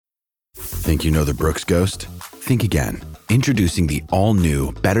Think you know the Brooks Ghost? Think again. Introducing the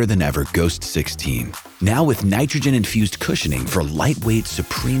all-new, better-than-ever Ghost 16. Now with nitrogen-infused cushioning for lightweight,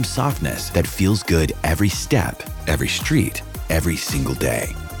 supreme softness that feels good every step, every street, every single day.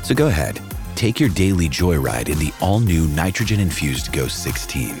 So go ahead, take your daily joyride in the all-new nitrogen-infused Ghost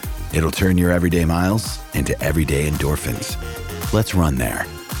 16. It'll turn your everyday miles into everyday endorphins. Let's run there.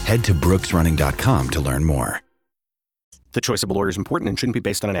 Head to brooksrunning.com to learn more. The choice of a lawyer is important and shouldn't be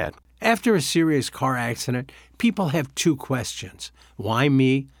based on an ad. After a serious car accident, people have two questions. Why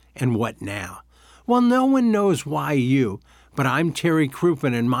me and what now? Well, no one knows why you, but I'm Terry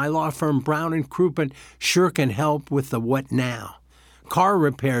Crouppen, and my law firm Brown & Crouppen sure can help with the what now. Car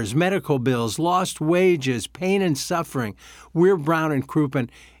repairs, medical bills, lost wages, pain and suffering. We're Brown & Crouppen,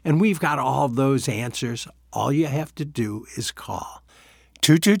 and we've got all those answers. All you have to do is call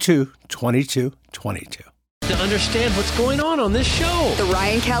 222-2222. To understand what's going on this show. The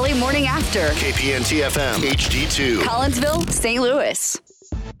Ryan Kelly Morning After. KPNT FM, HD2. Collinsville, St. Louis.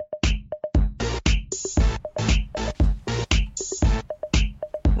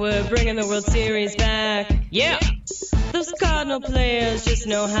 We're bringing the World Series back. Yeah. Those Cardinal players just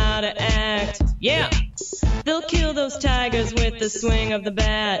know how to act. Yeah. They'll kill those Tigers with the swing of the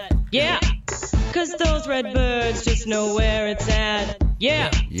bat. Yeah. 'Cause those Red Birds just know where it's at. Yeah.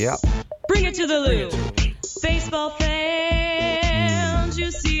 Yep. Bring it to the Lou. Baseball fans, you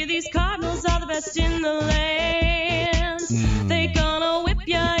see these Cardinals are the best in the land. They gonna whip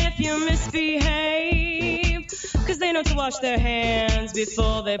ya if you misbehave, 'cause they know to wash their hands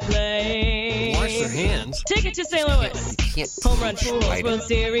before they play. Wash their hands? Take it to St. Louis. Home run Pujols, World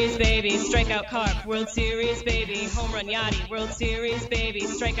Series, baby. Strikeout Carp, World Series, baby. Home run Yachty, World Series, baby.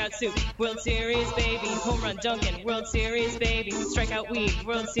 Strikeout Soup, World Series, baby. Home run Duncan, World Series, baby. Strikeout Weed,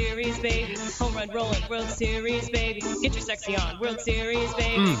 World Series, baby. Home run Roland, World Series, baby. Get your sexy on, World Series,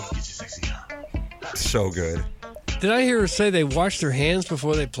 baby. Get your sexy on. So good. Did I hear her say they wash their hands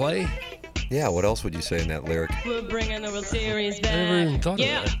before they play? Yeah, what else would you say in that lyric? We're bringing the World Series back. I never even thought of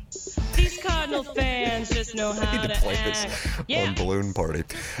that. These Cardinal fans just know how I need to play this Yeah. on Balloon Party.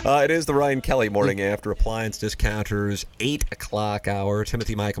 It is the Ryan Kelly Morning After. Appliance Discounters, 8 o'clock hour.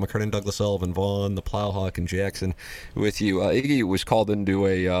 Timothy, Michael, McKernan, Douglas, Sullivan, Vaughn, the Plowhawk, and Jackson with you. Iggy was called into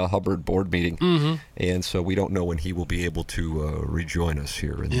a Hubbard board meeting, and so we don't know when he will be able to rejoin us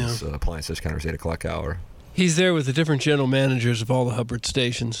here in this Appliance Discounters 8 o'clock hour. He's there with the different general managers of all the Hubbard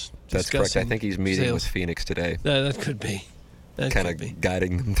stations. That's correct. I think he's meeting with Phoenix today. That could be. Kind of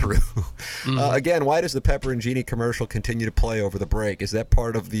guiding them through. Again, why does the Pepper and Genie commercial continue to play over the break? Is that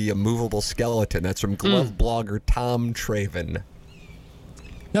part of the movable skeleton? That's from glove blogger Tom Traven.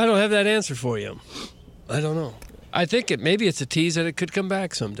 I don't have that answer for you. I don't know. I think maybe it's a tease that it could come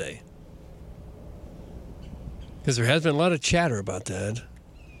back someday. Because there has been a lot of chatter about that.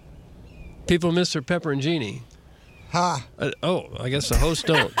 People miss their Pepper and Genie. Ha! I guess the hosts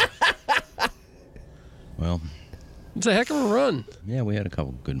don't. Well, it's a heck of a run. Yeah, we had a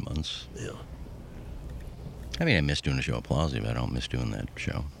couple good months. Yeah. I mean, I miss doing a show at Plowsy, but I don't miss doing that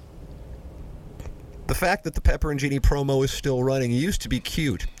show. The fact that the Pepper and Genie promo is still running used to be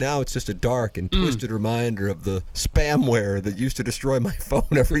cute. Now it's just a dark and twisted reminder of the spamware that used to destroy my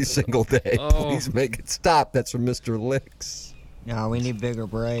phone every single day. Oh. Please make it stop. That's from Mr. Licks. No, we need bigger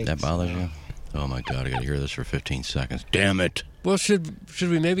breaks. That bothers you? Oh, my God, I got to hear this for 15 seconds. Damn it. Well, should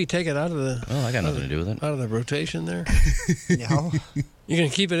we maybe take it out of the... Oh, I got nothing to do with it. Out of the rotation there? No. You're going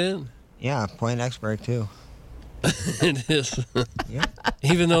to keep it in? Yeah, play next break, too. It is. Yeah.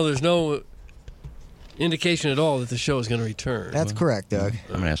 Even though there's no indication at all that the show is going to return. That's correct, Doug.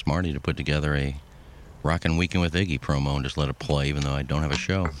 I'm going to ask Marty to put together a Rockin' Weekend with Iggy promo and just let it play, even though I don't have a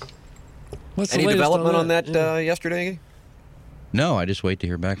show. What's Any the latest development on that Yeah. yesterday, Iggy? No, I just wait to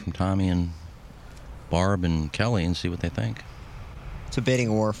hear back from Tommy and Barb and Kelly and see what they think. It's a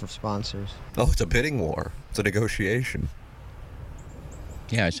bidding war for sponsors. Oh, it's a bidding war. It's a negotiation.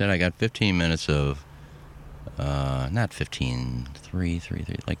 Yeah, I said I got 15 minutes of, not 15, 3,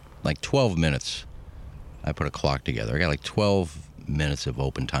 like 12 minutes. I put a clock together. I got like 12 minutes of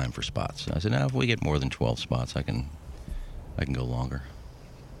open time for spots. I said, now if we get more than 12 spots, I can go longer.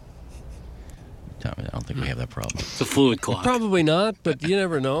 Tommy, I don't think we have that problem. It's a fluid clock. Probably not, but you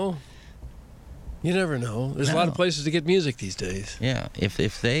never know. You never know. There's a lot of places to get music these days. Yeah,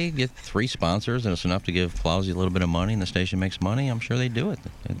 if they get 3 sponsors and it's enough to give Plowsy a little bit of money and the station makes money, I'm sure they do it.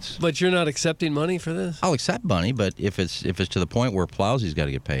 But you're not accepting money for this? I'll accept money, but if it's to the point where Plowsy's got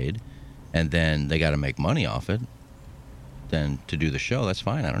to get paid and then they got to make money off it, then to do the show, that's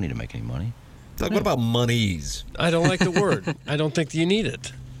fine. I don't need to make any money. Doug, what about monies? I don't like the word. I don't think you need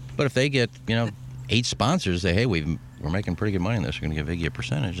it. But if they get, 8 sponsors, say, hey, we've we're making pretty good money on this. We're going to give Iggy a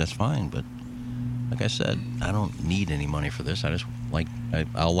percentage. That's fine. But like I said, I don't need any money for this. I just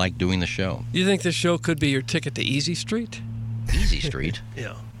I'll like doing the show. You think this show could be your ticket to Easy Street? Easy Street?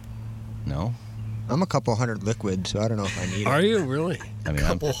 Yeah. No. I'm a couple hundred liquid, so I don't know if I need it. Are you really? I mean, a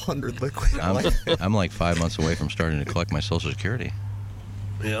couple hundred liquid. I'm like 5 months away from starting to collect my Social Security.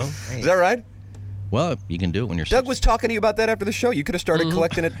 Yeah. Is that right? Well, you can do it when you're. Doug was talking to you about that after the show. You could have started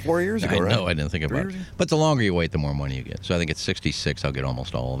collecting it 4 years ago, right? I know. I didn't think about it. But the longer you wait, the more money you get. So I think at 66, I'll get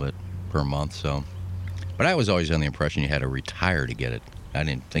almost all of it per month. So, but I was always under the impression you had to retire to get it. I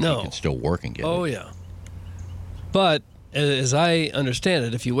didn't think you could still work and get it. Oh, yeah. But as I understand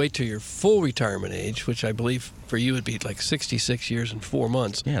it, if you wait till your full retirement age, which I believe for you would be like 66 years and 4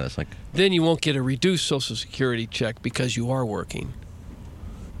 months. Yeah, that's like. Then you won't get a reduced Social Security check because you are working.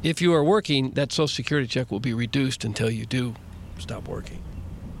 If you are working, that Social Security check will be reduced until you do stop working.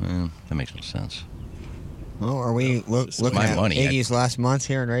 That makes no sense. Well, are we looking my at money. Iggy's last month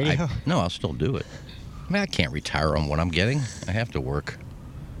here in radio? No, I'll still do it. I mean, I can't retire on what I'm getting. I have to work.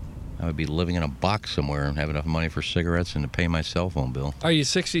 I would be living in a box somewhere and have enough money for cigarettes and to pay my cell phone bill. Are you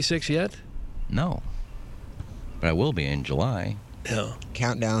 66 yet? No. But I will be in July. Yeah.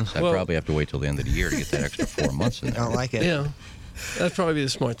 Countdown. So I probably have to wait till the end of the year to get that extra 4 months in there. Don't like it. Yeah. That'd probably be the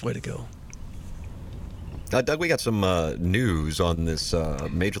smart way to go. Doug, we got some news on this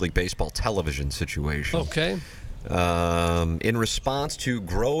Major League Baseball television situation. Okay. In response to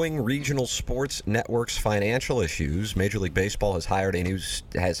growing regional sports networks' financial issues, Major League Baseball has hired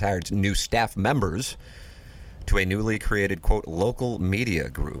new staff members to a newly created, quote, local media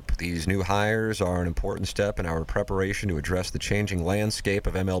group. These new hires are an important step in our preparation to address the changing landscape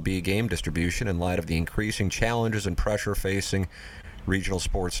of MLB game distribution in light of the increasing challenges and pressure facing regional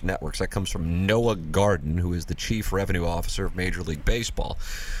sports networks. That comes from Noah Garden, who is the Chief Revenue Officer of Major League Baseball.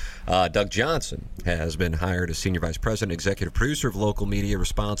 Doug Johnson has been hired as Senior Vice President, Executive Producer of Local Media,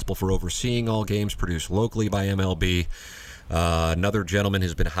 responsible for overseeing all games produced locally by MLB. Another gentleman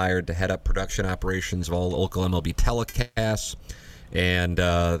has been hired to head up production operations of all local MLB telecasts. And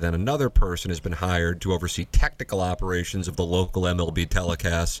then another person has been hired to oversee technical operations of the local MLB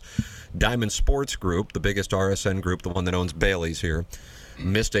telecasts. Diamond Sports Group, the biggest RSN group, the one that owns Bailey's here,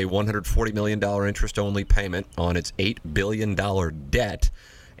 missed a $140 million interest-only payment on its $8 billion debt.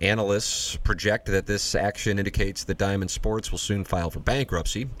 Analysts project that this action indicates that Diamond Sports will soon file for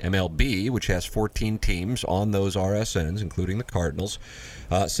bankruptcy. MLB, which has 14 teams on those RSNs, including the Cardinals,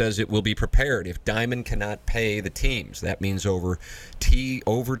 says it will be prepared if Diamond cannot pay the teams. That means over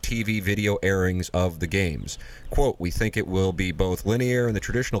TV video airings of the games. Quote, we think it will be both linear in the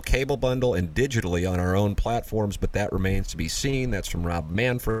traditional cable bundle and digitally on our own platforms, but that remains to be seen. That's from Rob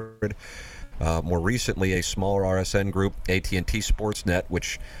Manfred. More recently, a smaller RSN group, AT&T Sportsnet,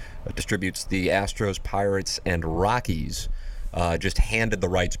 which distributes the Astros, Pirates, and Rockies, just handed the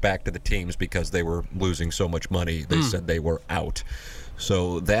rights back to the teams because they were losing so much money. They said they were out.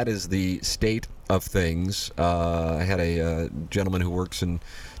 So that is the state of things. I had a gentleman who works in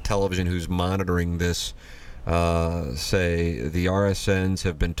television who's monitoring this say the RSNs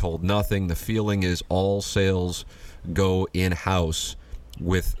have been told nothing. The feeling is all sales go in-house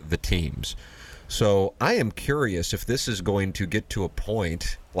with the teams. So I am curious if this is going to get to a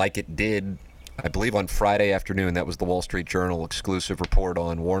point like it did, I believe, on Friday afternoon. That was the Wall Street Journal exclusive report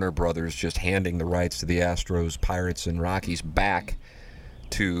on Warner Brothers just handing the rights to the Astros, Pirates, and Rockies back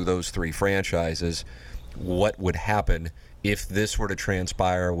to those three franchises. What would happen if this were to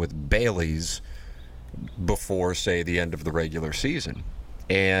transpire with Bailey's before, say, the end of the regular season?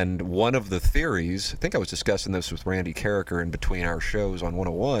 And one of the theories, I think I was discussing this with Randy Carricker in between our shows on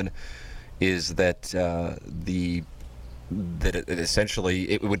 101, is that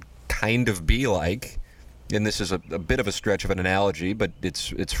essentially it would kind of be like, and this is a bit of a stretch of an analogy, but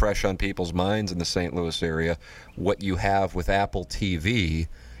it's fresh on people's minds in the St. Louis area, what you have with Apple TV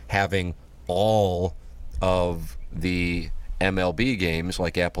having all of the MLB games,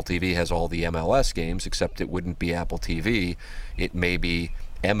 like Apple TV has all the MLS games, except it wouldn't be Apple TV. It may be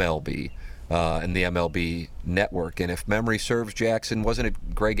MLB and the MLB network. And if memory serves, Jackson, wasn't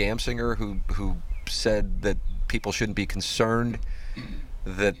it Greg Amsinger who said that people shouldn't be concerned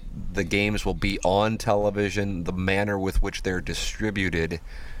that the games will be on television? The manner with which they're distributed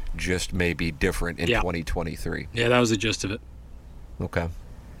just may be different in 2023. Yeah, that was the gist of it. Okay.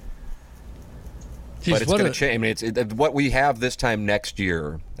 Jeez, but it's going to change. I mean, what we have this time next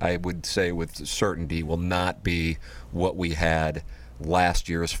year, I would say with certainty, will not be what we had last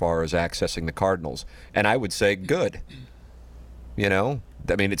year as far as accessing the Cardinals. And I would say good. You know?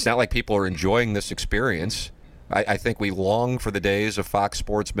 I mean, it's not like people are enjoying this experience. I think we long for the days of Fox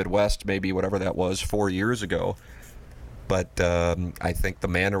Sports Midwest, maybe whatever that was, 4 years ago, but I think the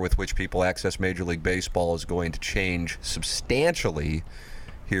manner with which people access Major League Baseball is going to change substantially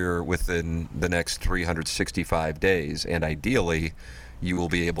here within the next 365 days. And ideally, you will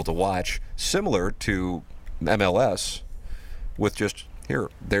be able to watch similar to MLS with just,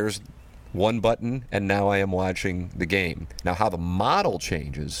 there's one button, and now I am watching the game. Now, how the model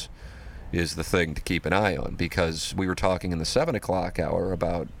changes is the thing to keep an eye on, because we were talking in the 7 o'clock hour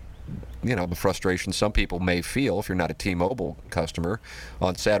about the frustration some people may feel if you're not a T-Mobile customer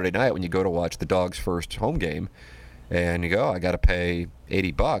on Saturday night when you go to watch the Dogs' first home game and you go, I got to pay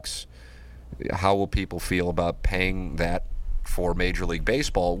 $80. How will people feel about paying that for Major League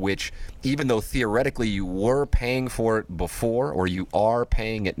Baseball, which even though theoretically you were paying for it before, or you are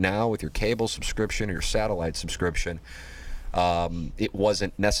paying it now with your cable subscription or your satellite subscription, it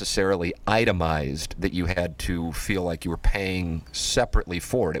wasn't necessarily itemized that you had to feel like you were paying separately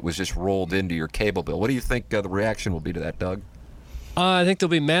for it. It was just rolled into your cable bill. What do you think the reaction will be to that, Doug? I think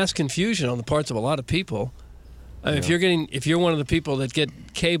there'll be mass confusion on the parts of a lot of people. If you're one of the people that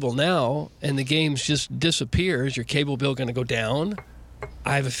get cable now and the games just disappear, is your cable bill going to go down?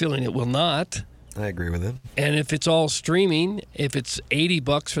 I have a feeling it will not. I agree with him. And if it's all streaming, if it's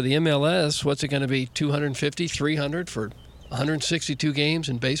 $80 for the MLS, what's it going to be? $250, $300 for 162 games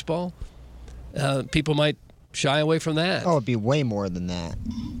in baseball? People might shy away from that. Oh, it'd be way more than that.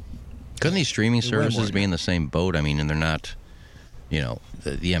 Couldn't these streaming services be in the same boat? I mean, and they're not, the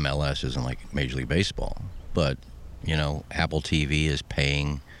MLS isn't like Major League Baseball, but Apple TV is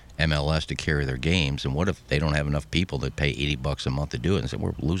paying MLS to carry their games, and what if they don't have enough people that pay $80 a month to do it and say,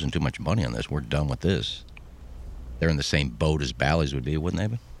 we're losing too much money on this, we're done with this? They're in the same boat as Bally's would be, wouldn't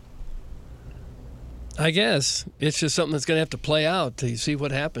they be? I guess. It's just something that's going to have to play out to see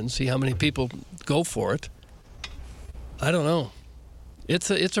what happens, see how many people go for it. I don't know.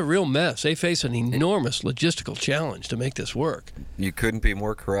 It's a real mess. They face an enormous logistical challenge to make this work. You couldn't be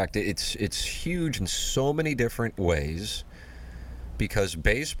more correct. It's huge in so many different ways, because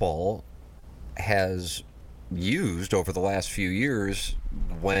baseball has used over the last few years,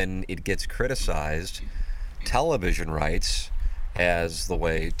 when it gets criticized, television rights as the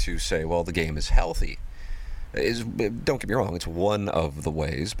way to say, well, the game is healthy. Don't get me wrong, it's one of the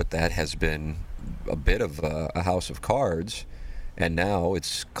ways, but that has been a bit of a house of cards. And now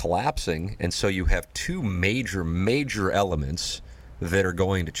it's collapsing, and so you have two major elements that are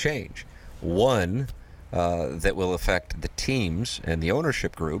going to change. One, that will affect the teams and the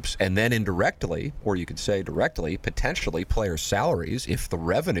ownership groups, and then indirectly, or you could say directly, potentially player salaries. If the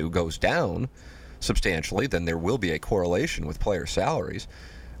revenue goes down substantially, then there will be a correlation with player salaries.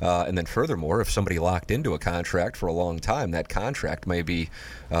 And then furthermore, if somebody locked into a contract for a long time, that contract may be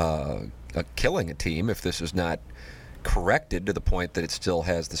killing a team if this is not corrected to the point that it still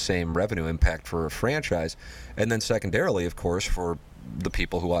has the same revenue impact for a franchise. And then secondarily, of course, for the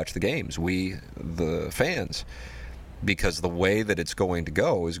people who watch the games, we, the fans, because the way that it's going to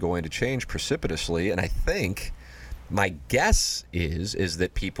go is going to change precipitously. And I think my guess is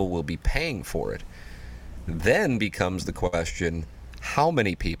that people will be paying for it. Then becomes the question, how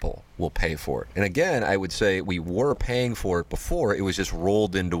many people will pay for it? And again, I would say we were paying for it before. It was just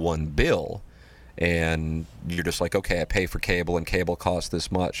rolled into one bill. And you're just like, okay, I pay for cable, and cable costs this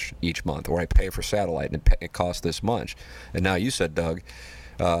much each month, or I pay for satellite, and it costs this much. And now you said, Doug,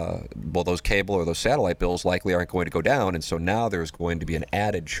 well, those cable or those satellite bills likely aren't going to go down, and so now there's going to be an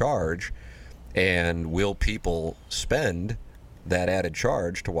added charge. And will people spend that added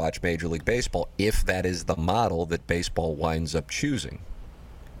charge to watch Major League Baseball if that is the model that baseball winds up choosing?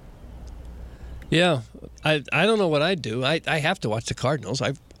 Yeah, I don't know what I'd do. I have to watch the Cardinals.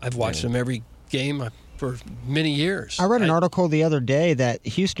 I've watched them every game for many years. I read an article the other day that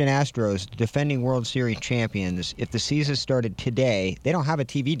Houston Astros, defending World Series champions, if the season started today, they don't have a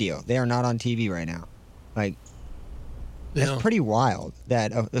TV deal. They are not on TV right now. Like, that's pretty wild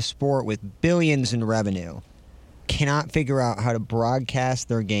that a sport with billions in revenue cannot figure out how to broadcast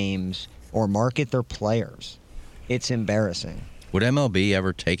their games or market their players. It's embarrassing. Would MLB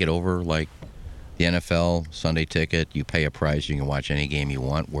ever take it over like the NFL Sunday ticket? You pay a price, you can watch any game you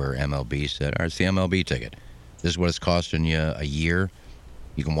want, where MLB said, all right, it's the MLB ticket. This is what it's costing you a year.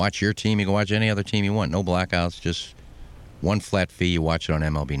 You can watch your team, you can watch any other team you want. No blackouts, just one flat fee. You watch it on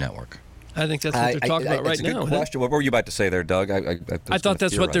MLB Network. I think that's what they're talking about right now. It's a good question. What were you about to say there, Doug? I thought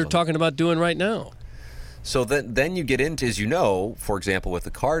that's what they're talking about doing right now. So then you get into, as you know, for example, with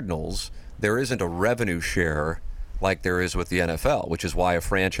the Cardinals, there isn't a revenue share like there is with the NFL, which is why a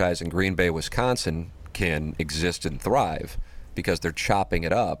franchise in Green Bay, Wisconsin can exist and thrive, because they're chopping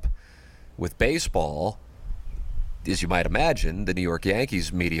it up. With baseball, as you might imagine, the New York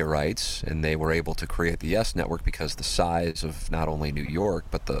Yankees media rights, and they were able to create the YES Network because the size of not only New York,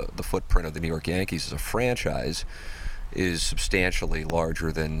 but the footprint of the New York Yankees as a franchise is substantially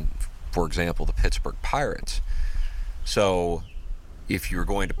larger than, for example, the Pittsburgh Pirates. So if you're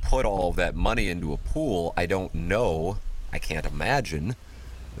going to put all of that money into a pool, I can't imagine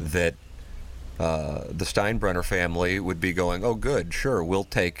that the Steinbrenner family would be going, oh, good, sure, we'll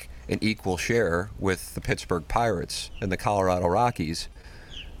take an equal share with the Pittsburgh Pirates and the Colorado Rockies,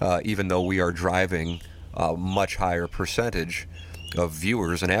 even though we are driving a much higher percentage of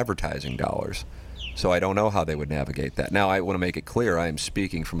viewers and advertising dollars. So I don't know how they would navigate that. Now, I want to make it clear I am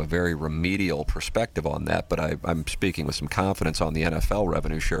speaking from a very remedial perspective on that, but I'm speaking with some confidence on the NFL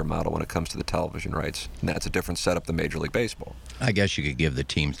revenue share model when it comes to the television rights, and that's a different setup than Major League Baseball. I guess you could give the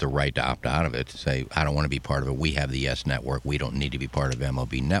teams the right to opt out of it, to say, I don't want to be part of it. We have the YES Network. We don't need to be part of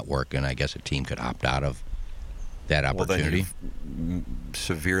MLB Network, and I guess a team could opt out of that opportunity. Well, then you've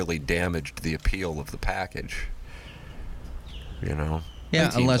severely damaged the appeal of the package, you know? Yeah,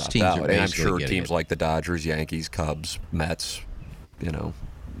 unless teams are basically and I'm sure getting teams it. like the Dodgers, Yankees, Cubs, Mets,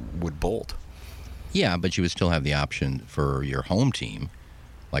 would bolt. Yeah, but you would still have the option for your home team,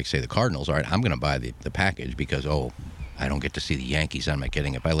 like, say, the Cardinals. All right, I'm going to buy the package because, I don't get to see the Yankees. I'm not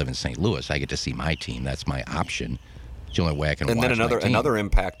getting it. If I live in St. Louis, I get to see my team. That's my option. It's the only way I can watch my team. And then another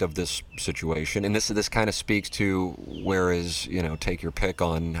impact of this situation, and this kind of speaks to whereas, take your pick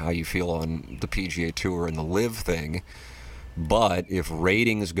on how you feel on the PGA Tour and the LIV thing, but if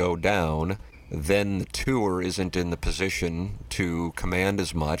ratings go down, then the tour isn't in the position to command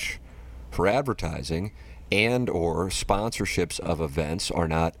as much for advertising, and or sponsorships of events are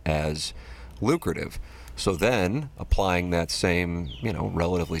not as lucrative. So then, applying that same,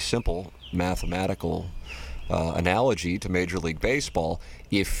 relatively simple mathematical analogy to Major League Baseball,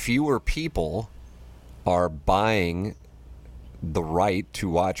 if fewer people are buying the right to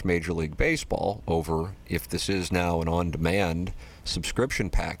watch Major League Baseball over, if this is now an on-demand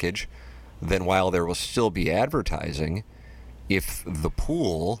subscription package, then while there will still be advertising, if the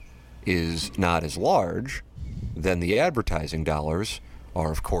pool is not as large, then the advertising dollars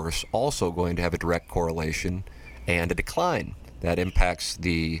are, of course, also going to have a direct correlation and a decline. That impacts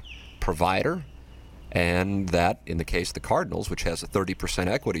the provider, and that, in the case of the Cardinals, which has a 30%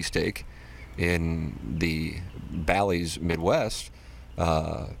 equity stake in the Bally's Midwest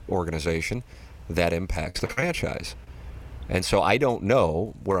organization, that impacts the franchise. And so I don't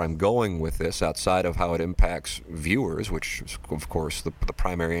know where I'm going with this outside of how it impacts viewers, which is, of course, the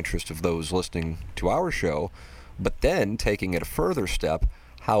primary interest of those listening to our show, but then taking it a further step,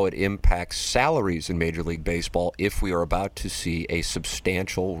 how it impacts salaries in Major League Baseball if we are about to see a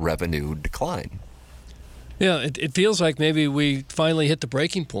substantial revenue decline. Yeah, it feels like maybe we finally hit the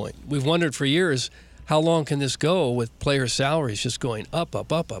breaking point. We've wondered for years, how long can this go with player salaries just going up,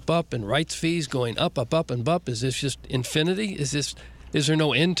 up, up, up, up, and rights fees going up, up, up, and up? Is this just infinity? Is there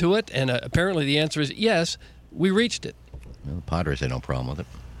no end to it? And apparently the answer is yes, we reached it. Well, the Padres had no problem with it.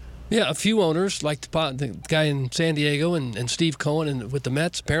 Yeah, a few owners, like the guy in San Diego and Steve Cohen and with the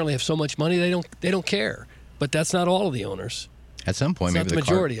Mets, apparently have so much money they don't care. But that's not all of the owners. At some point, it's maybe not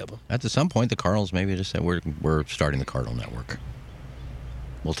the majority of them. At some point, the Cardinals maybe just said we're starting the Cardinal Network.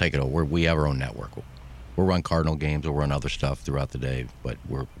 We'll take it over. We have our own network. We'll run Cardinal games. We'll run other stuff throughout the day, but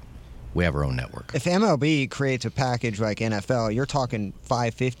we have our own network. If MLB creates a package like NFL, you're talking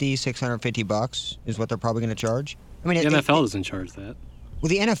 $550, $650 is what they're probably going to charge. I mean, the NFL doesn't charge that. Well,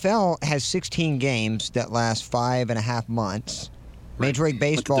 the NFL has 16 games that last 5.5 months. Right. Major League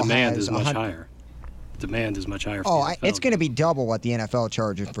Baseball but the demand has is much higher. Demand is much higher. For the NFL. It's going to be double what the NFL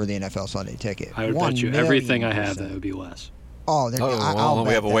charges for the NFL Sunday ticket. I would bet you everything I have that it would be less. Oh, I'll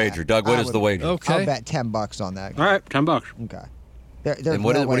we have a wager. Doug, what is the wager? Okay. I'll bet $10 on that. All right, $10. Okay.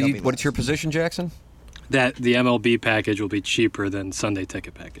 And what's your position, Jackson? That the MLB package will be cheaper than Sunday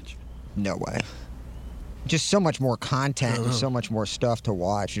ticket package. No way. Just so much more content and so much more stuff to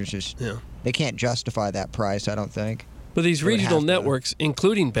watch. It's just they can't justify that price, I don't think. But these regional networks,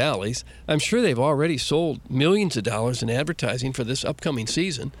 including Bally's, I'm sure they've already sold millions of dollars in advertising for this upcoming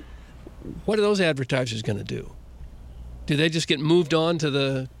season. What are those advertisers going to do? Do they just get moved on to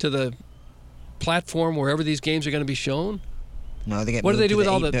the platform wherever these games are going to be shown? No, they get. What do they do with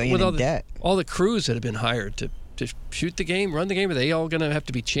all the crews that have been hired to shoot the game, run the game? Are they all going to have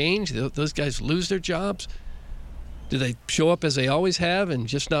to be changed? Those guys lose their jobs? Do they show up as they always have and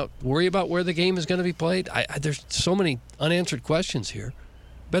just not worry about where the game is going to be played? There's so many unanswered questions here.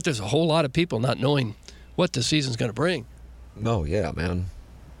 I bet there's a whole lot of people not knowing what the season's going to bring. Oh, yeah, man.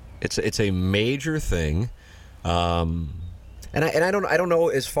 It's a major thing. And I don't know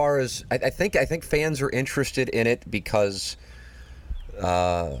as far as I think fans are interested in it because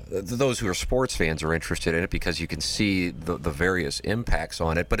those who are sports fans are interested in it because you can see the various impacts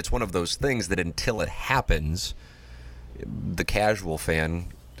on it. But it's one of those things that until it happens, the casual fan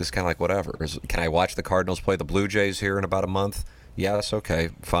is kind of like, whatever. Can I watch the Cardinals play the Blue Jays here in about a month? Yes, okay,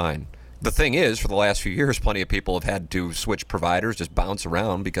 fine. The thing is, for the last few years, plenty of people have had to switch providers, just bounce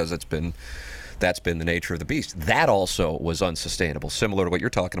around because that's been the nature of the beast. That also was unsustainable, similar to what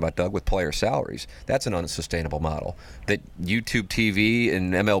you're talking about, Doug, with player salaries. That's an unsustainable model. That YouTube TV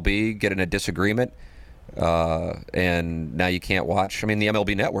and MLB get in a disagreement, and now you can't watch. I mean, the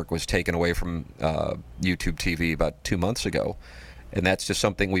MLB Network was taken away from YouTube TV about 2 months ago, and that's just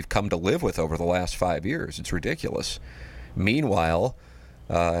something we've come to live with over the last 5 years. It's ridiculous. Meanwhile,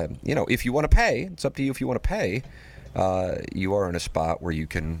 if you want to pay, it's up to you if you want to pay. You are in a spot where you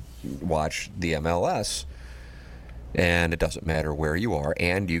can watch the MLS, and it doesn't matter where you are,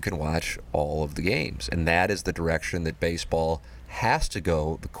 and you can watch all of the games. And that is the direction that baseball has to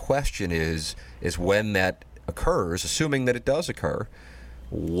go. The question is when that occurs, assuming that it does occur,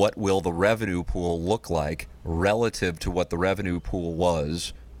 what will the revenue pool look like relative to what the revenue pool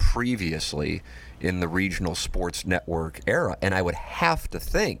was previously in the regional sports network era? And I would have to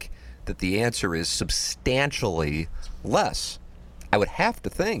think that the answer is substantially less. I would have to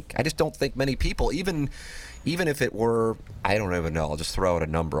think. I just don't think many people, even if it were, I don't even know, I'll just throw out a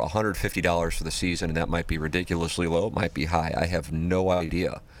number, $150 for the season, and that might be ridiculously low, it might be high. I have no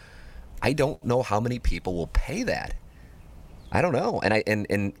idea. I don't know how many people will pay that. I don't know.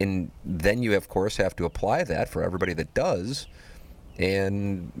 And then you, of course, have to apply that for everybody that does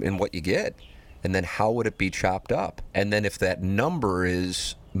and what you get. And then how would it be chopped up? And then if that number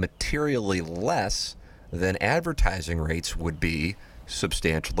is materially less, then advertising rates would be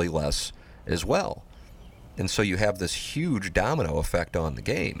substantially less as well. And so you have this huge domino effect on the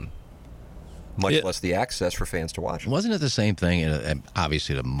game, much less the access for fans to watch it. Wasn't it the same thing,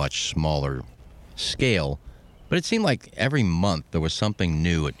 obviously at a much smaller scale, but it seemed like every month there was something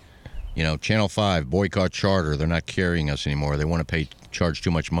new. Channel 5, boycott Charter, they're not carrying us anymore. They want to charge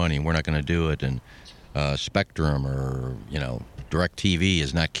too much money, we're not going to do it. And Spectrum or, DirecTV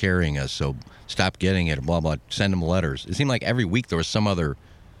is not carrying us, so stop getting it, blah, blah, send them letters. It seemed like every week there was some other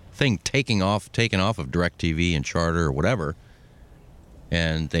thing taken off of DirecTV and Charter or whatever,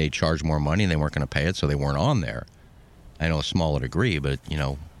 and they charged more money and they weren't going to pay it, so they weren't on there. I know a smaller degree, but,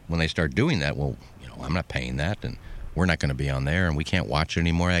 when they start doing that, well, I'm not paying that, and we're not going to be on there, and we can't watch it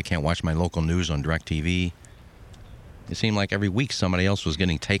anymore. I can't watch my local news on DirecTV. It seemed like every week somebody else was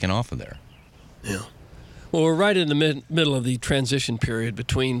getting taken off of there. Yeah. Well, we're right in the middle of the transition period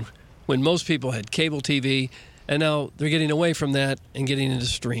between when most people had cable TV, and now they're getting away from that and getting into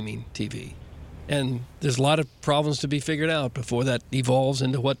streaming TV. And there's a lot of problems to be figured out before that evolves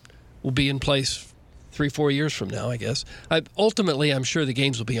into what will be in place 3-4 years from now, I guess. Ultimately, I'm sure the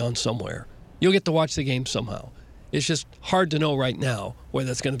games will be on somewhere. You'll get to watch the game somehow. It's just hard to know right now where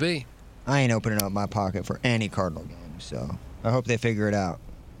that's going to be. I ain't opening up my pocket for any Cardinal game, so I hope they figure it out.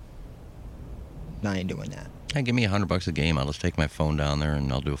 I ain't doing that. Hey, give me $100 a game. I'll just take my phone down there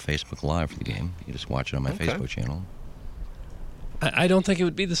and I'll do a Facebook Live for the game. You can just watch it on my Facebook channel. I don't think it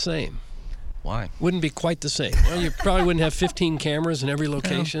would be the same. Why? Wouldn't be quite the same. Well, you probably wouldn't have 15 cameras in every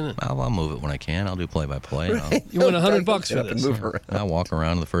location. I'll move it when I can. I'll do play-by-play. Right. You want $100 for this? Move around. I'll walk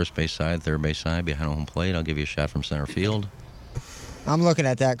around to the first base side, third base side, behind home plate. I'll give you a shot from center field. I'm looking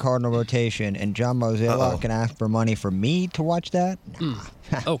at that Cardinal rotation, and John Mozilla can ask for money for me to watch that? Nah.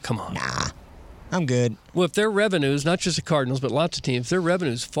 Oh, come on. Nah. I'm good. Well, if their revenues, not just the Cardinals, but lots of teams, if their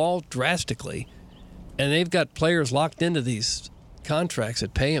revenues fall drastically, and they've got players locked into these contracts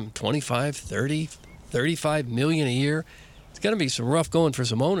that pay them $25, $30, $35 million a year, it's going to be some rough going for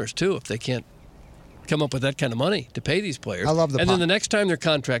some owners, too, if they can't come up with that kind of money to pay these players. I love the And then the next time their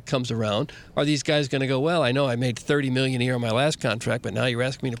contract comes around, are these guys going to go, well, I know I made $30 million a year on my last contract, but now you're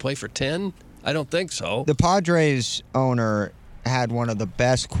asking me to play for 10? I don't think so. The Padres owner had one of the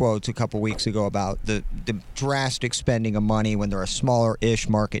best quotes a couple weeks ago about the drastic spending of money when they're a smaller-ish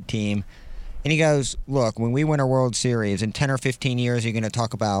market team. And he goes, look, when we win a World Series, in 10 or 15 years, you're going to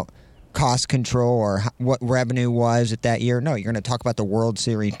talk about cost control or what revenue was at that year. No, you're going to talk about the World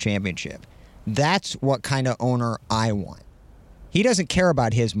Series championship. That's what kind of owner I want. He doesn't care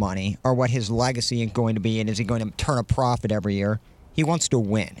about his money or what his legacy is going to be and is he going to turn a profit every year. He wants to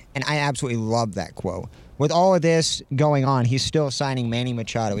win. And I absolutely love that quote. With all of this going on, he's still signing Manny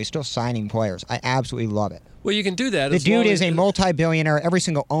Machado. He's still signing players. I absolutely love it. Well, you can do that. The dude is a multi-billionaire. Every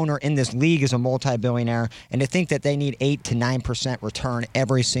single owner in this league is a multi-billionaire. And to think that they need 8 to 9% return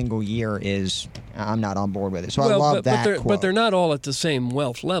every single year is, I'm not on board with it. So I love that quote. But they're not all at the same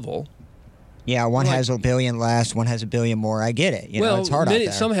wealth level. Yeah, one has $1 billion less, one has $1 billion more. I get it. You know, it's hard out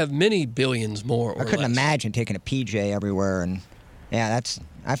there. Some have many billions more or I couldn't less. imagine taking a PJ everywhere. And yeah,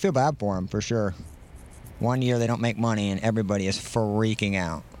 I feel bad for them, for sure. One year they don't make money, and everybody is freaking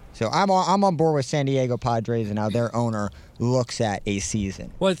out. So I'm on board with San Diego Padres and how their owner looks at a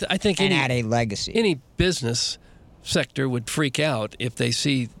season. Well, I think at a legacy. Any business sector would freak out if they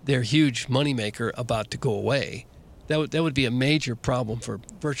see their huge moneymaker about to go away. That would be a major problem for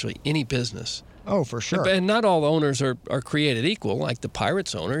virtually any business. Oh, for sure. And not all owners are created equal. Like the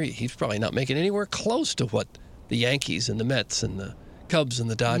Pirates owner, he's probably not making anywhere close to what the Yankees and the Mets and the Cubs and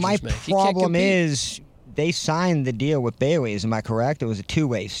the Dodgers make. My problem is they signed the deal with Bailey's, am I correct? It was a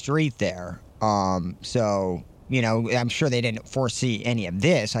two-way street there. So, you know, I'm sure they didn't foresee any of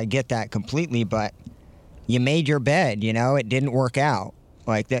this. I get that completely, but you made your bed, you know? It didn't work out.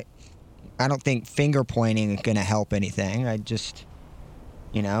 Like that. I don't think finger pointing is going to help anything. I just,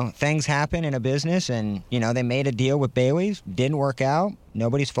 you know, things happen in a business, and, you know, they made a deal with Bailey's, didn't work out,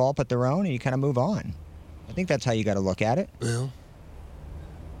 nobody's fault but their own, and you kind of move on. I think that's how you got to look at it. Well,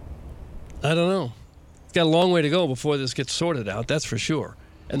 I don't know. It's got a long way to go before this gets sorted out, that's for sure.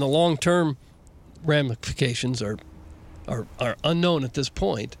 And the long-term ramifications are unknown at this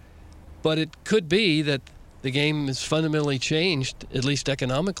point. But it could be that the game is fundamentally changed, at least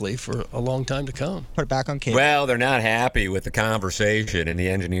economically, for a long time to come. Put it back on cable. Well, they're not happy with the conversation in the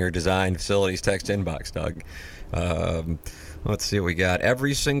engineer design facilities text inbox, Doug. Let's see what we got.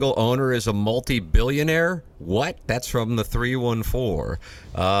 Every single owner is a multi-billionaire? What? That's from the 314.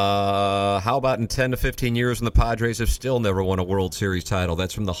 How about in 10 to 15 years when the Padres have still never won a World Series title?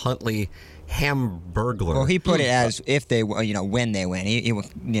 That's from the Huntley Hamburglar. Well, he put it as if they, you know, when they win. He was,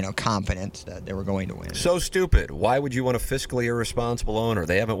 you know, confident that they were going to win. So stupid. Why would you want a fiscally irresponsible owner?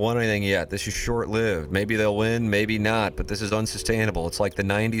 They haven't won anything yet. This is short-lived. Maybe they'll win, maybe not, but this is unsustainable. It's like the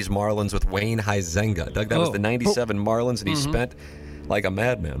 90s Marlins with Wayne Huizenga. Doug, that was the 97 Marlins, and he spent like a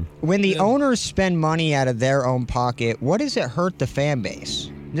madman. When the owners spend money out of their own pocket, what does it hurt the fan base?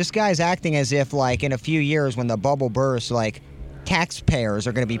 This guy's acting as if, like, in a few years when the bubble bursts, like, taxpayers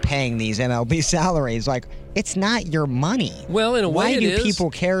are going to be paying these MLB salaries. Like, it's not your money. Well, in a way it is. Why do people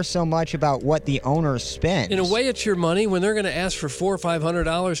care so much about what the owners spend? In a way, it's your money. When they're going to ask for $400 or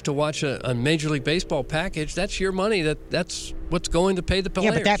 $500 to watch a Major League Baseball package, that's your money. That's what's going to pay the players.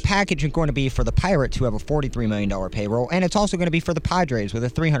 Yeah, but that package is going to be for the Pirates, who have a $43 million payroll, and it's also going to be for the Padres with a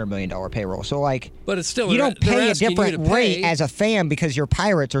 $300 million payroll. So, like, but it's still, you don't pay a different rate pay. as a fan because your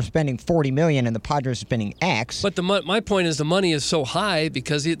Pirates are spending $40 million and the Padres are spending X. But my point is the money is so high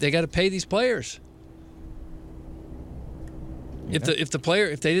because they got to pay these players. If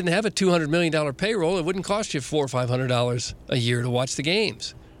they didn't have a $200 million payroll, it wouldn't cost you $400 or $500 a year to watch the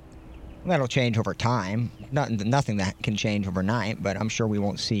games. That'll change over time. Nothing that can change overnight, but I'm sure we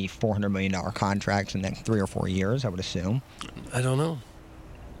won't see $400 million contracts in the next 3 or 4 years, I would assume. I don't know.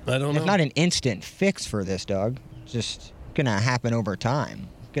 It's not an instant fix for this, Doug. It's just going to happen over time.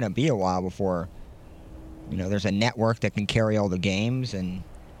 It's going to be a while before, you know, there's a network that can carry all the games, and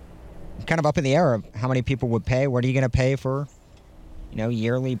it's kind of up in the air of how many people would pay. What are you going to pay for, you know,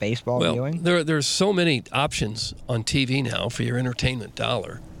 yearly baseball viewing? There's so many options on TV now for your entertainment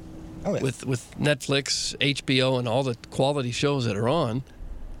dollar. Oh, yeah. With Netflix, HBO, and all the quality shows that are on,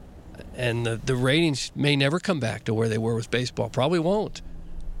 and the ratings may never come back to where they were with baseball. Probably won't.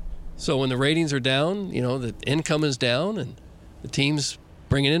 So when the ratings are down, you know, the income is down, and the teams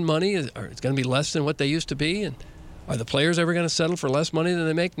bringing in money it's going to be less than what they used to be. And are the players ever going to settle for less money than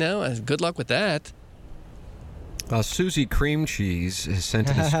they make now? Good luck with that. Susie Cream Cheese has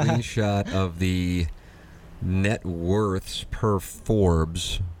sent in a screenshot of the net worths per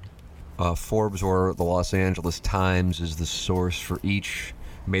Forbes. Forbes or the Los Angeles Times is the source for each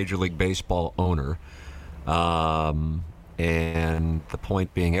Major League Baseball owner. And the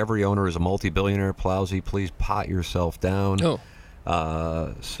point being, every owner is a multi-billionaire. Plowsy, please pot yourself down.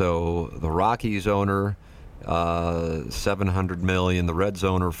 So the Rockies owner, $700 million. The Reds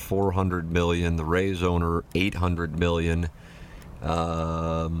owner, $400 million. The Rays owner, $800 million.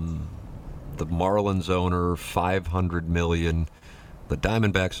 The Marlins owner, $500 million. The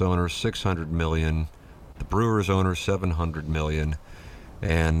Diamondbacks owner, $600 million. The Brewers owner, $700 million.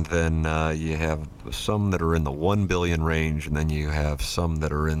 And then you have some that are in the $1 billion range, and then you have some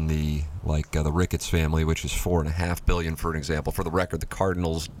that are in the, like the Ricketts family, which is $4.5 billion, for an example. For the record, the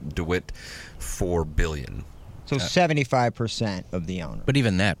Cardinals, DeWitt, $4 billion. So 75% of the owner. But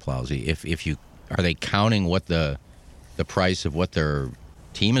even that, Plowsy, if you are they counting what the price of what their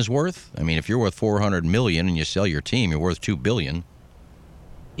team is worth? I mean, if you're worth $400 million and you sell your team, you're worth $2 billion.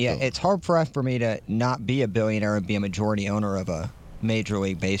 Yeah, it's hard for me to not be a billionaire and be a majority owner of a Major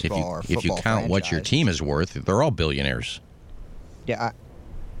League Baseball or football If you count what your team is worth, they're all billionaires. Yeah,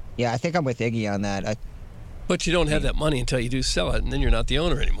 I think I'm with Iggy on that. But you don't have that money until you do sell it, and then you're not the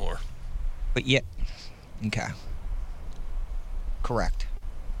owner anymore. But yeah, okay. Correct.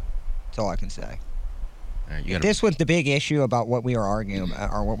 That's all I can say. If this was the big issue about what we were arguing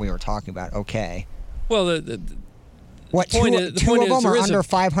about or what we were talking about, okay. Well, the two is, of them are under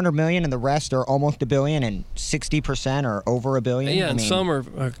 $500 million and the rest are almost $1 billion and 60% are over $1 billion? Yeah, and some are,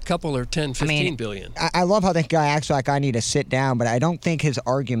 a couple are 10, 15 billion. I love how that guy acts like I need to sit down, but I don't think his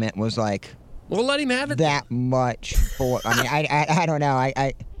argument was like... Well, let him have it. That much. I don't know.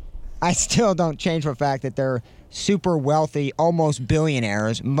 I still don't change the fact that they're super wealthy, almost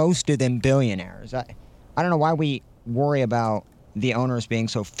billionaires, most of them billionaires. I don't know why we worry about the owners being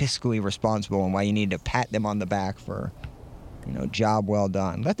so fiscally responsible and why you need to pat them on the back for, job well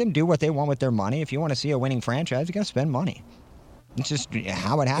done. Let them do what they want with their money. If you want to see a winning franchise, you got to spend money. It's just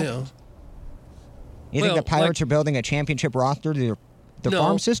how it happens. Yeah. You think the Pirates are building a championship roster to the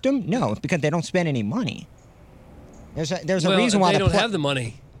farm system? No, it's because they don't spend any money. There's a reason why they don't have the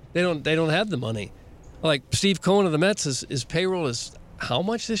money. They don't have the money. Like Steve Cohen of the Mets, his payroll is how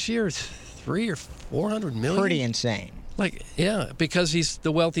much this year? It's $300 or $400 million. Pretty insane. Because he's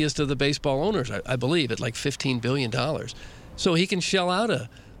the wealthiest of the baseball owners, I believe, at like $15 billion. So he can shell out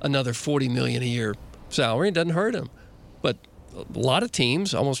another $40 million a year salary. It doesn't hurt him. But a lot of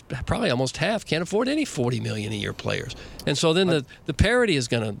teams, probably almost half, can't afford any $40 million a year players. And so then the parity is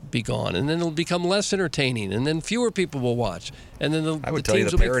going to be be and then it'll become less entertaining, and then fewer people will watch. And then I would tell you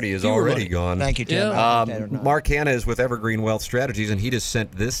the parity is already gone. Thank you, Tim. Mark Hanna is with Evergreen Wealth Strategies, and he just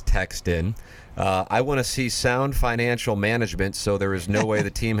sent this text in. I want to see sound financial management so there is no way the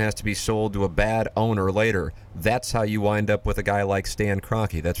team has to be sold to a bad owner later. That's how you wind up with a guy like Stan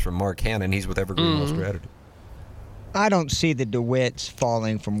Kroenke. That's from Mark Hanna, and he's with Evergreen Wealth Strategies. I don't see the DeWitts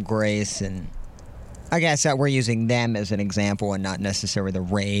falling from grace, and I guess that we're using them as an example and not necessarily the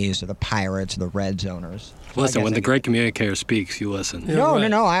Rays or the Pirates or the Reds owners. Listen, when the great communicator speaks, you listen. No.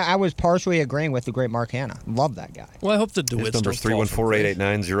 I was partially agreeing with the great Mark Hanna. Love that guy. Well, I hope the DeWitts don't fall. His number is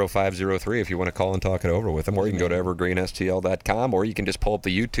 314-889-0503 if you want to call and talk it over with him, or you can go to evergreenstl.com, or you can just pull up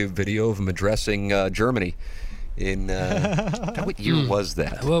the YouTube video of him addressing Germany. In what year was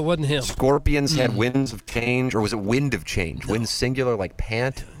that? Well, it wasn't him. Scorpions had winds of change, or was it wind of change? No. Wind singular, like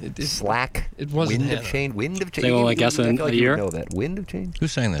pant, slack. It wasn't wind Hannah. Of change. Wind of change. They I guess in a year. You know that wind of change. Who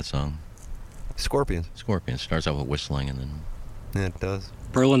sang that song? Scorpions. Scorpions starts out with whistling and then. Yeah, it does.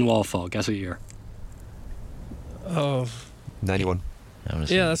 Berlin Wall fall. Guess a year. Oh. 91.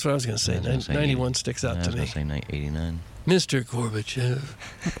 Yeah, that's what I was going to say. 91 sticks out to me. I was going to say 89. Mr. Gorbachev,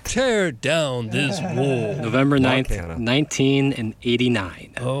 tear down this wall. November 9th,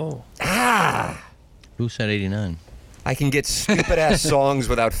 1989. Oh. Who said 89? I can get stupid-ass songs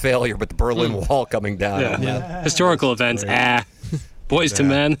without failure, but the Berlin Wall coming down. Yeah. Historical events. Boys to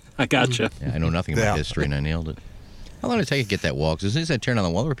Men. I gotcha. Yeah, I know nothing about history, and I nailed it. How long did it take to get that wall? Because as soon as I turned on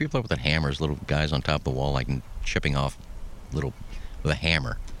the wall, there were people up with hammers, little guys on top of the wall, like chipping off with a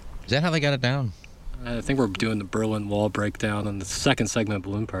hammer. Is that how they got it down? I think we're doing the Berlin Wall breakdown on the second segment of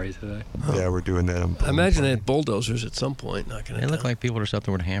Balloon Party today. Yeah, we're doing that. I imagine they had bulldozers at some point knocking it down. They look like people are up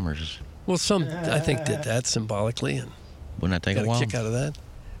there with hammers. Well, some, I think, did that symbolically. And wouldn't that take got a while? Kick out of that.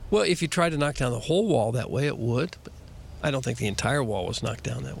 Well, if you tried to knock down the whole wall that way, it would. But I don't think the entire wall was knocked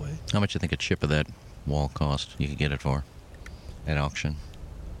down that way. How much do you think a chip of that wall cost? You could get it for at auction?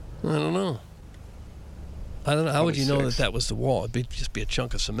 I don't know. How would you know that was the wall? It'd just be a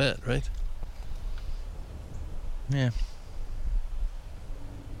chunk of cement, right? Yeah.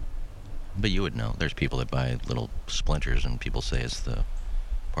 But you would know. There's people that buy little splinters, and people say it's the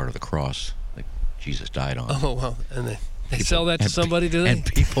part of the cross that Jesus died on. Oh, well, and they sell that to somebody, do they? And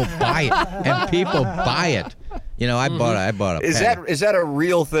people buy it. You know, I bought a Is that a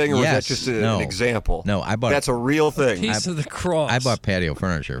real thing, or is that just an example? No, I bought. That's a real thing. Piece of the cross. I bought patio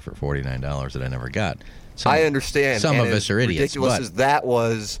furniture for $49 that I never got. I understand. Some of us are idiots. Ridiculous as that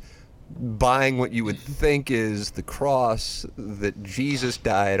was, buying what you would think is the cross that Jesus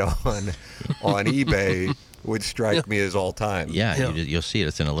died on eBay would strike me as all time. Yeah, you'll see it.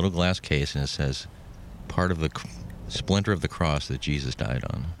 It's in a little glass case, and it says part of the splinter of the cross that Jesus died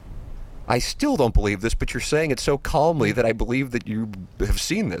on. I still don't believe this, but you're saying it so calmly that I believe that you have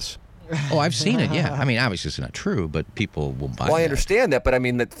seen this. Oh, I've seen it, yeah. I mean, obviously it's not true, but people will buy it. Well, I understand that, but I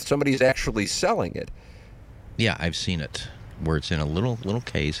mean that somebody's actually selling it. Yeah, I've seen it. where it's in a little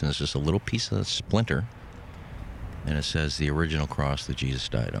case, and it's just a little piece of splinter, and it says the original cross that Jesus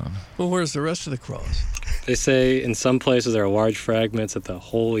died on. Well, where's the rest of the cross? They say in some places there are large fragments at the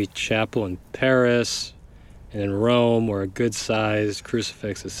Holy Chapel in Paris and in Rome, where a good-sized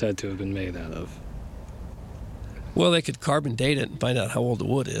crucifix is said to have been made out of. Well, they could carbon date it and find out how old the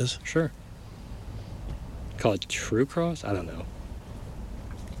wood is. Sure. Call it true cross? I don't know.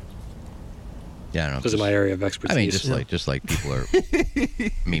 Yeah, I don't know. This is my area of expertise. I mean, just like people are.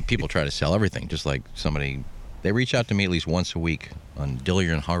 I mean, people try to sell everything. Just like somebody, they reach out to me at least once a week on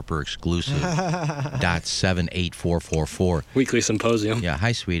Dillier and Harper exclusive .78444 weekly symposium. Yeah,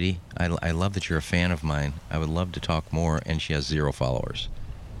 hi, sweetie. I love that you're a fan of mine. I would love to talk more, and she has 0 followers.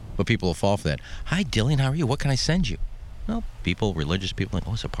 But people will fall for that. Hi, Dillian, how are you? What can I send you? Well, people, religious people, like,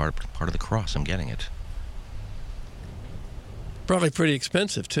 oh, it's a part of the cross. I'm getting it. Probably pretty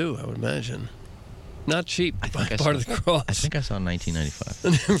expensive too, I would imagine. Not cheap. Part of the cross. I think I saw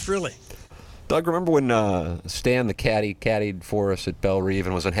 1995. Really? Doug, remember when Stan the caddy caddied for us at Belle Reve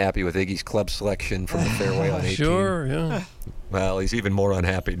and was unhappy with Iggy's club selection from the fairway on 18? Sure, yeah. Well, he's even more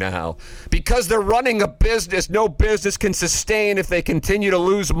unhappy now. Because they're running a business no business can sustain if they continue to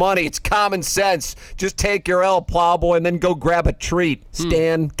lose money. It's common sense. Just take your L, Plowboy, and then go grab a treat.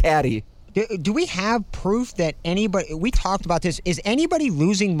 Stan caddy. Do we have proof that anybody, we talked about this, is anybody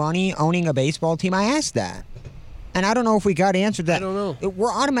losing money owning a baseball team? I asked that. And I don't know if we got answered that. I don't know.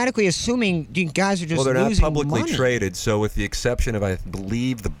 We're automatically assuming you guys are just losing money. Well, they're not publicly traded, so with the exception of, I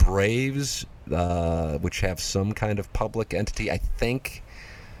believe, the Braves, which have some kind of public entity, I think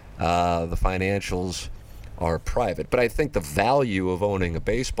the financials are private. But I think the value of owning a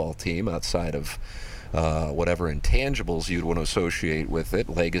baseball team outside of whatever intangibles you'd want to associate with it,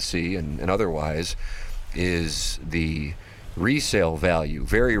 legacy and otherwise, is the resale value.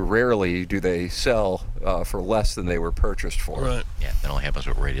 Very rarely do they sell for less than they were purchased for. Right. Yeah, that only happens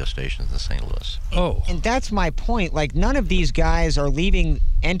with radio stations in St. Louis. Oh. And that's my point. Like, none of these guys are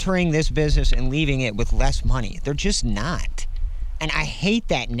entering this business and leaving it with less money. They're just not. And I hate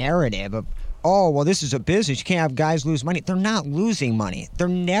that narrative of, oh, well, this is a business. You can't have guys lose money. They're not losing money. They're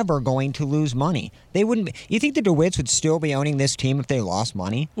never going to lose money. They wouldn't. You think the DeWitts would still be owning this team if they lost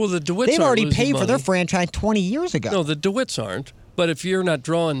money? Well, the DeWitts They've already aren't paid losing for their money. franchise 20 years ago. No, the DeWitts aren't. But if you're not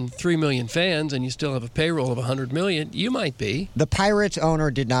drawing 3 million fans and you still have a payroll of 100 million, you might be. The Pirates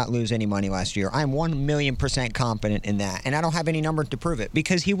owner did not lose any money last year. I'm 1,000,000% confident in that. And I don't have any numbers to prove it,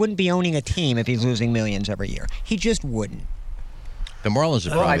 because he wouldn't be owning a team if he's losing millions every year. He just wouldn't. The Marlins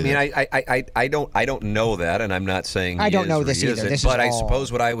are probably. I don't know that, and I'm not saying I don't know this either. But I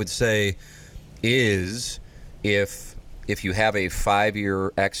suppose what I would say is, if you have a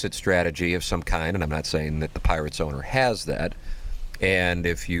 5-year exit strategy of some kind, and I'm not saying that the Pirates owner has that, and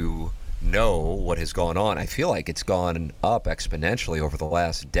if you know what has gone on, I feel like it's gone up exponentially over the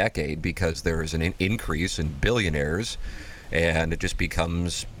last decade, because there is an increase in billionaires, and it just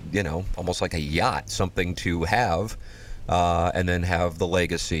becomes, almost like a yacht, something to have. And then have the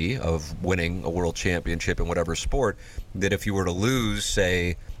legacy of winning a world championship in whatever sport, that if you were to lose,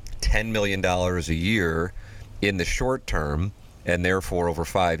 say, $10 million a year in the short term, and therefore over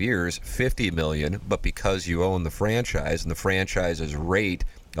 5 years, $50 million, but because you own the franchise and the franchise's rate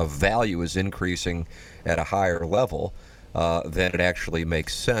of value is increasing at a higher level, then it actually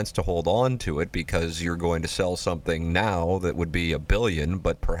makes sense to hold on to it, because you're going to sell something now that would be $1 billion,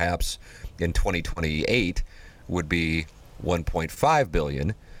 but perhaps in 2028 would be $1.5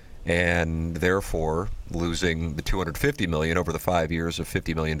 billion, and therefore losing the $250 million over the 5 years of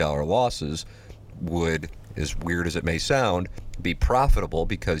 $50 million losses would, as weird as it may sound, be profitable,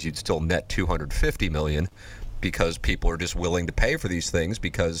 because you'd still net $250 million, because people are just willing to pay for these things,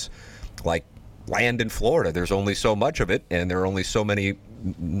 because, like land in Florida, there's only so much of it, and there are only so many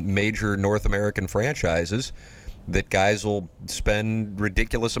major North American franchises that guys will spend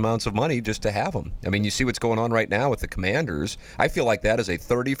ridiculous amounts of money just to have them. I mean, you see what's going on right now with the Commanders. I feel like that is a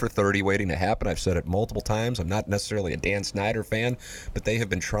 30 for 30 waiting to happen. I've said it multiple times. I'm not necessarily a Dan Snyder fan, but they have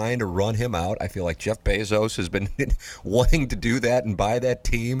been trying to run him out. I feel like Jeff Bezos has been wanting to do that and buy that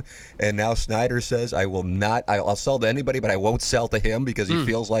team, and now Snyder says, I'll sell to anybody, but I won't sell to him, because he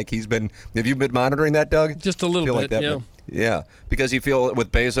feels like he's been. Have you been monitoring that, Doug? Just a little bit, yeah. Yeah, because you feel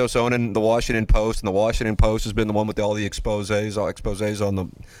with Bezos owning the Washington Post, and the Washington Post has been the one with all the exposés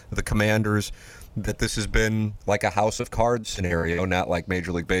on the Commanders, that this has been like a House of Cards scenario, not like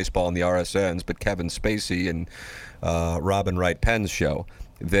Major League Baseball and the RSNs, but Kevin Spacey and Robin Wright Penn's show.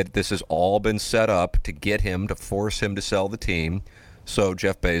 That this has all been set up to force him to sell the team, so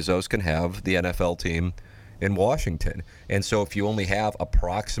Jeff Bezos can have the NFL team in Washington. And so if you only have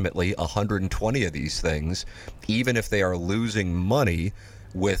approximately 120 of these things, even if they are losing money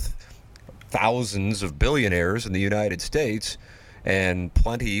with thousands of billionaires in the United States and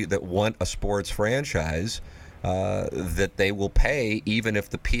plenty that want a sports franchise, that they will pay even if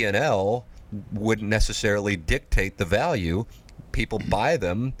the P&L wouldn't necessarily dictate the value. People buy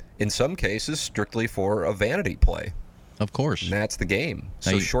them, in some cases, strictly for a vanity play. Of course. And that's the game.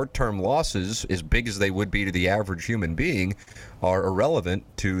 So short-term losses, as big as they would be to the average human being, are irrelevant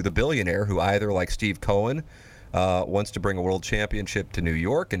to the billionaire who either, like Steve Cohen, wants to bring a world championship to New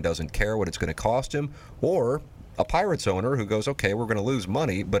York and doesn't care what it's going to cost him, or a Pirates owner who goes, okay, we're going to lose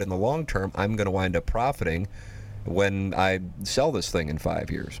money, but in the long term, I'm going to wind up profiting when I sell this thing in 5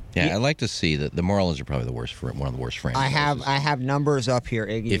 years. Yeah, I'd like to see that the Marlins are probably one of the worst franchises. I have numbers up here,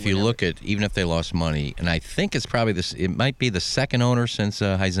 Iggy. If you look at, even if they lost money, and I think it's probably this, it might be the second owner since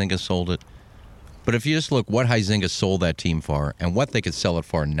Huizinga sold it. But if you just look what Huizinga sold that team for and what they could sell it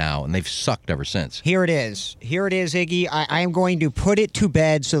for now, and they've sucked ever since. Here it is, Iggy. I am going to put it to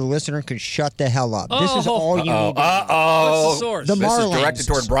bed so the listener can shut the hell up. This is all you need. What's the source? The This Marlins. is directed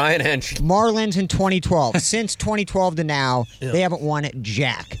toward Brian Hench. Marlins in 2012. Since 2012 to now, they haven't won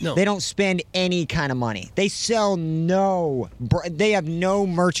jack. No. They don't spend any kind of money. They sell they have no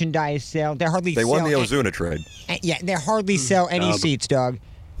merchandise sale. They hardly They sell won the Ozuna trade. Yeah, they hardly sell any seats, Doug.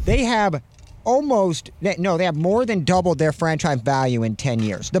 They have they have more than doubled their franchise value in 10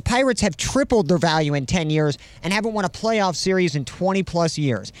 years. The Pirates have tripled their value in 10 years and haven't won a playoff series in 20-plus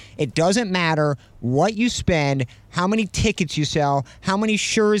years. It doesn't matter what you spend, how many tickets you sell, how many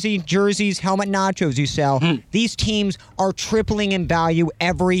jerseys, helmet nachos you sell. These teams are tripling in value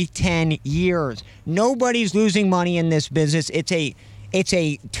every 10 years. Nobody's losing money in this business. It's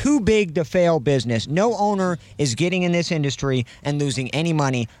a too big to fail business. No owner is getting in this industry and losing any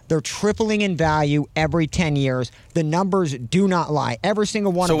money. They're tripling in value every 10 years. The numbers do not lie. Every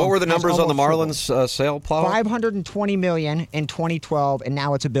single one of them. So what were the numbers on the almost Marlins sale, Plow? $520 million in 2012, and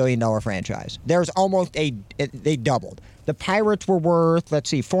now it's $1 billion franchise. There's almost they doubled. The Pirates were worth,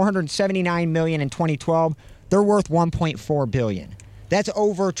 $479 million in 2012. They're worth $1.4 billion. That's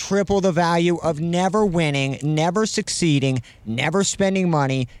over triple the value of never winning, never succeeding, never spending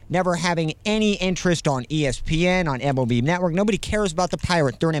money, never having any interest on ESPN, on MLB Network. Nobody cares about the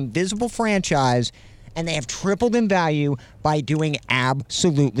Pirates. They're an invisible franchise, and they have tripled in value by doing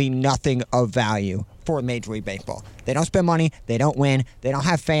absolutely nothing of value for Major League Baseball. They don't spend money, they don't win, they don't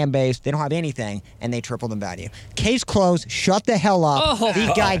have fan base, they don't have anything, and they tripled in value. Case closed. Shut the hell up. These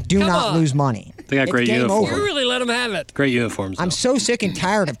guys do not lose money. They got great uniforms. You really let them have it. Great uniforms, though. I'm so sick and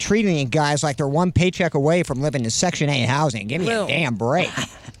tired of treating these guys like they're one paycheck away from living in Section 8 housing. Give me a damn break.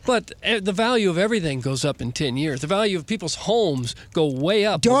 But the value of everything goes up in 10 years. The value of people's homes go way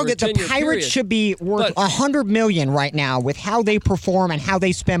up. Doug, over a the 10-year Pirates period. should be worth $100 million right now with how they perform and how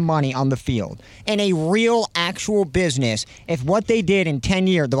they spend money on the field. In a real, actual business, if what they did in 10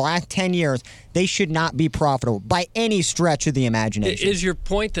 years, the last 10 years, they should not be profitable by any stretch of the imagination. Is your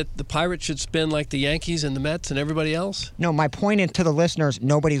point that the Pirates should spend like the Yankees and the Mets and everybody else? No, my point is to the listeners,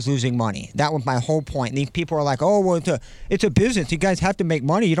 nobody's losing money. That was my whole point. These people are like, oh, well, it's a business. You guys have to make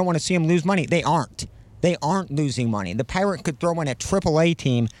money. You don't want to see them lose money. They aren't. They aren't losing money. The Pirates could throw in a AAA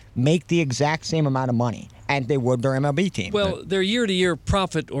team, make the exact same amount of money, and they would their MLB team. Well, their year-to-year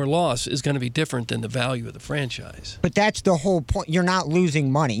profit or loss is going to be different than the value of the franchise. But that's the whole point. You're not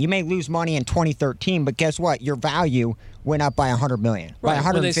losing money. You may lose money in 2013, but guess what? Your value went up by $100 million. Right. By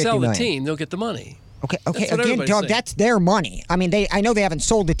 $150 when they sell million. the team, they'll get the money. Okay. That's what Again, everybody's Doug, saying. that's their money. I mean, I know they haven't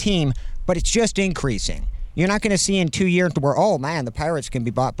sold the team, but it's just increasing. You're not going to see in 2 years where, oh man, the Pirates can be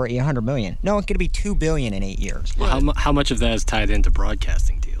bought for $800 million. No, it's going to be $2 billion in 8 years. Well, how much of that is tied into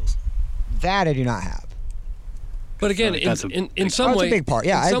broadcasting deals? That I do not have. But again, like that's in some way, a big part.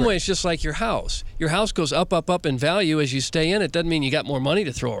 Yeah, in I some agree. way, it's just like your house. Your house goes up, up, up in value as you stay in. It doesn't mean you got more money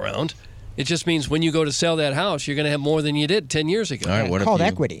to throw around. It just means when you go to sell that house, you're going to have more than you did 10 years ago. All right, what called if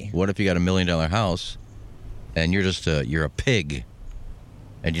equity. What if you got $1 million house and you're just you're a pig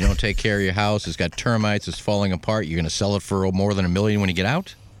and you don't take care of your house? It's got termites. It's falling apart. You're going to sell it for more than $1 million when you get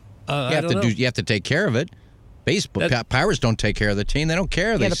out? I don't know. You have to take care of it. Baseball Pirates don't take care of the team. They don't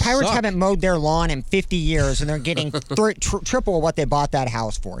care. Yeah, the Pirates suck. haven't mowed their lawn in 50 years, and they're getting triple what they bought that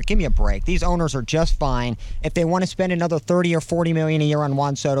house for. Give me a break. These owners are just fine. If they want to spend another $30 or $40 million a year on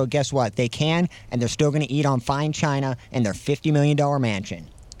Juan Soto, guess what? They can, and they're still going to eat on fine china in their $50 million mansion.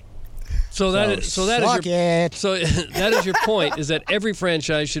 So that is your point, is that every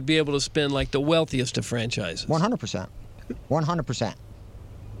franchise should be able to spend like the wealthiest of franchises. 100%. 100%.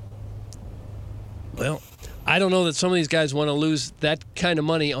 Well, I don't know that some of these guys want to lose that kind of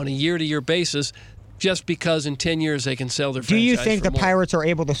money on a year-to-year basis. just because in 10 years they can sell their Do franchise you think for the more. Pirates are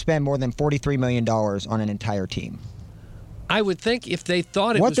able to spend more than $43 million on an entire team? I would think if they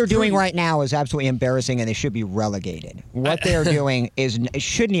thought it What was they're doing prudent- right now is absolutely embarrassing, and they should be relegated. What they're doing it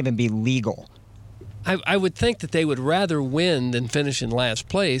shouldn't even be legal. I would think that they would rather win than finish in last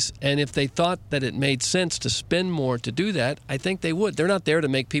place, and if they thought that it made sense to spend more to do that, I think they would. They're not there to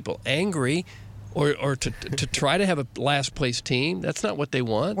make people angry or to try to have a last place team. That's not what they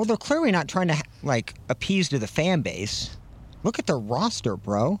want. Well, they're clearly not trying to appease to the fan base. Look at their roster,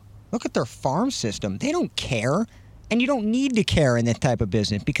 bro. Look at their farm system. They don't care. And you don't need to care in this type of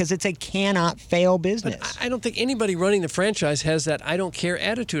business because it's a cannot-fail business. But I don't think anybody running the franchise has that I don't care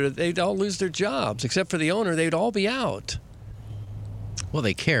attitude. They'd all lose their jobs. Except for the owner, they'd all be out. Well,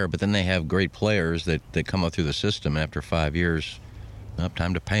 they care, but then they have great players that come up through the system after 5 years.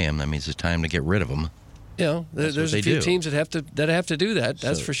 Time to pay them. That means it's time to get rid of them. You know, there's a few teams that have to do that.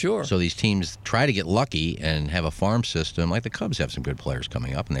 That's for sure. So these teams try to get lucky and have a farm system. Like the Cubs have some good players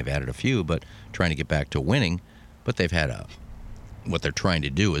coming up, and they've added a few, but trying to get back to winning. But they've had what they're trying to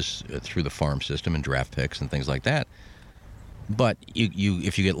do is through the farm system and draft picks and things like that. But if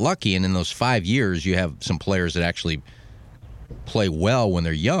you get lucky and in those 5 years you have some players that actually play well when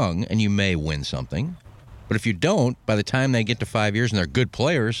they're young, and you may win something. But if you don't, by the time they get to 5 years and they're good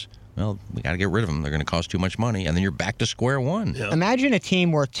players, well, we got to get rid of them. They're going to cost too much money, and then you're back to square one. Yeah. Imagine a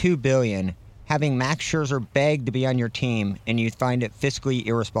team worth $2 billion having Max Scherzer beg to be on your team, and you find it fiscally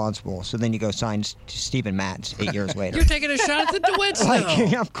irresponsible. So then you go sign Steven Matz 8 years later. You're taking a shot at the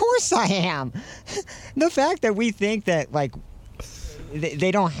DeWitts now. Of course I am. The fact that we think that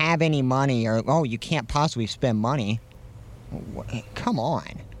they don't have any money, or you can't possibly spend money. Come on.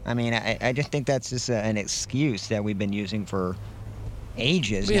 I mean, I just think that's just an excuse that we've been using for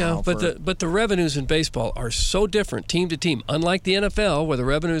ages now. But the revenues in baseball are so different team to team. Unlike the NFL, where the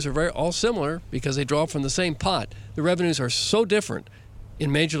revenues are all similar because they draw from the same pot, the revenues are so different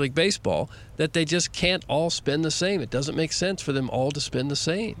in Major League Baseball that they just can't all spend the same. It doesn't make sense for them all to spend the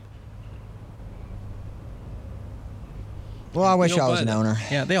same. Well, I wish I was an owner.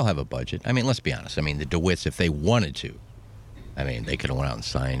 Yeah, they all have a budget. I mean, let's be honest. I mean, the DeWitts, if they wanted to, they could have went out and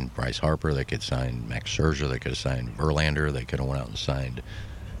signed Bryce Harper. They could sign Max Scherzer. They could have signed Verlander. They could have went out and signed,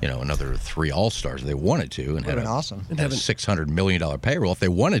 another 3 All-Stars if they wanted to, and had awesome. And have a $600 million payroll if they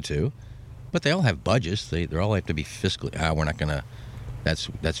wanted to. But they all have budgets. They all have to be fiscally. We're not gonna.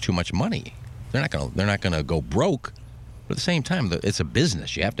 That's too much money. They're not gonna go broke. But at the same time, it's a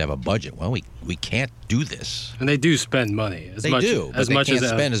business. You have to have a budget. Well, we can't do this. And they do spend money. They can't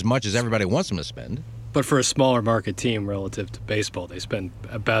spend as much as everybody wants them to spend. But for a smaller market team relative to baseball, they spend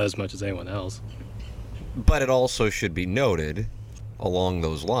about as much as anyone else. But it also should be noted along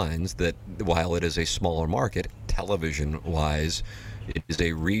those lines that while it is a smaller market, television-wise, it is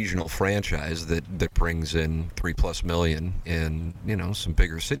a regional franchise that brings in $3+ million, and some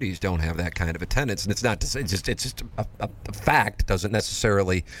bigger cities don't have that kind of attendance. And it's not to say it's just a fact. It doesn't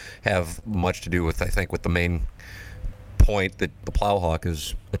necessarily have much to do with, I think, with the main point that the Plowhawk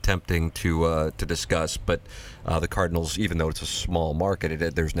is attempting to discuss. But the Cardinals, even though it's a small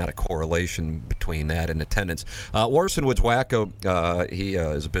market, there's not a correlation between that and attendance. Orson Woods Wacko, he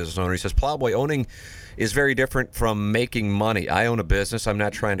is a business owner. He says, Plowboy, owning is very different from making money. I own a business. I'm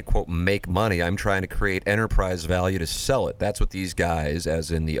not trying to, quote, make money. I'm trying to create enterprise value to sell it. That's what these guys,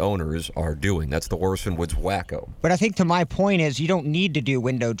 as in the owners, are doing. That's the Orson Woods Wacko. But I think to my point is you don't need to do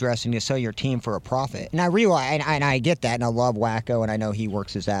window dressing to sell your team for a profit. And I realize, and I get that, and I love Wacko, and I know he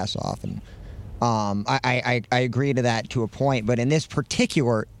works his ass off. And I agree to that to a point. But in this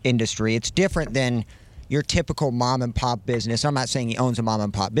particular industry, it's different than your typical mom-and-pop business. I'm not saying he owns a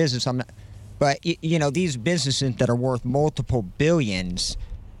mom-and-pop business. But, these businesses that are worth multiple billions,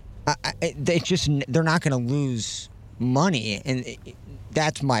 they're not going to lose money. And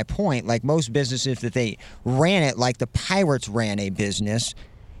that's my point. Like most businesses, that they ran it like the Pirates ran a business,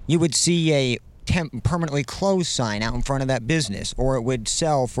 you would see a permanently closed sign out in front of that business, or it would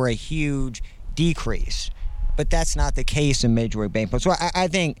sell for a huge decrease. But that's not the case in Major League Baseball. So I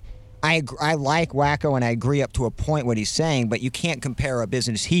think I like Wacko, and I agree up to a point what he's saying, but you can't compare a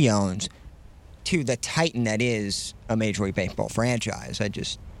business he owns to the titan that is a Major League Baseball franchise.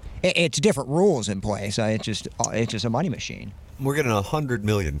 It's different rules in place. It's just a money machine. We're getting 100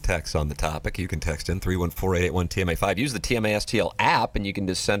 million texts on the topic. You can text in 314-881-TMA5. Use the TMASTL app, and you can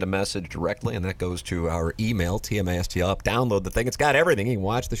just send a message directly, and that goes to our email, TMASTL app. Download the thing. It's got everything. You can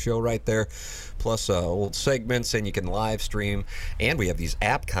watch the show right there, plus old segments, and you can live stream. And we have these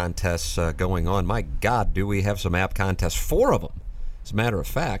app contests going on. My God, do we have some app contests? 4 of them, as a matter of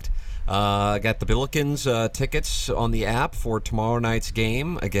fact. Got the Billikens tickets on the app for tomorrow night's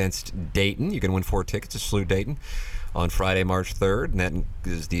game against Dayton. You can win 4 tickets to Salute Dayton on Friday, March 3rd, and that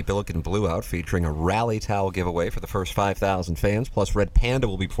is the Billiken Blue Out featuring a rally towel giveaway for the first 5,000 fans, plus Red Panda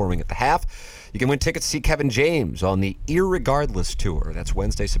will be performing at the half. You can win tickets to see Kevin James on the Irregardless Tour. That's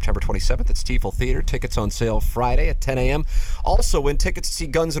Wednesday, September 27th at Stiefel Theater. Tickets on sale Friday at 10 a.m. Also win tickets to see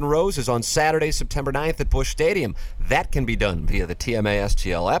Guns N' Roses on Saturday, September 9th at Busch Stadium. That can be done via the TMA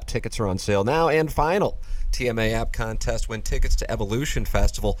STL app. Tickets are on sale now. And final TMA app contest. Win tickets to Evolution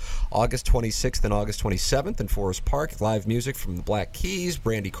Festival August 26th and August 27th in Forest Park. Live music from the Black Keys,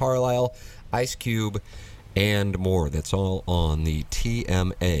 Brandi Carlile, Ice Cube, and more. That's all on the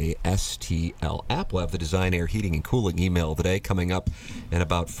TMA STL app. We'll have the Design Air Heating and Cooling email today coming up in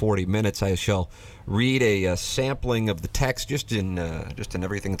about 40 minutes. I shall read a sampling of the text just in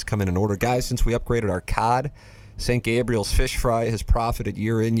everything that's come in order. Guys, since we upgraded our cod, St. Gabriel's Fish Fry has profited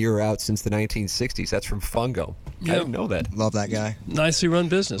year in, year out since the 1960s. That's from Fungo. Yep. I didn't know that. Love that guy. Nicely run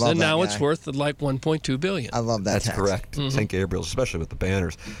business. Love and that now guy. it's worth like $1.2 billion. I love that That's text. correct. St. Gabriel's, especially with the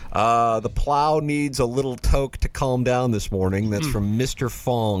banners. The plow needs a little toke to calm down this morning. That's from Mr.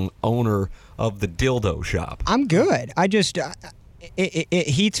 Fong, owner of the Dildo Shop. I'm good. I just... It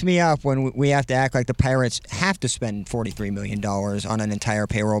heats me up when we have to act like the Pirates have to spend $43 million on an entire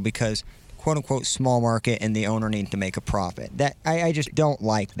payroll because, quote-unquote, small market and the owner need to make a profit. That I just don't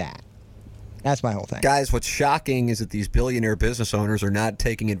like that. That's my whole thing. Guys, what's shocking is that these billionaire business owners are not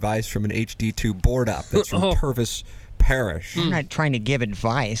taking advice from an HD2 board op. That's from Purvis Parish. I'm not trying to give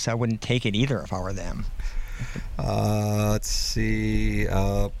advice. I wouldn't take it either if I were them. Let's see.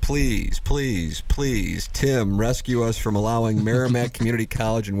 Please, Tim, rescue us from allowing Merrimack Community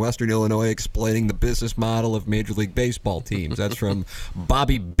College in Western Illinois explaining the business model of Major League Baseball teams. That's from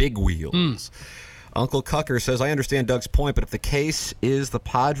Bobby Big Wheels. Uncle Cucker says, I understand Doug's point, but if the case is the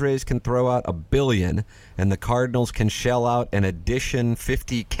Padres can throw out $1 billion and the Cardinals can shell out an addition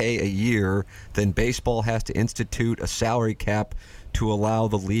 $50K a year, then baseball has to institute a salary cap to allow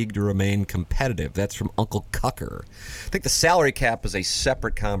the league to remain competitive. That's from Uncle Cucker. I think the salary cap is a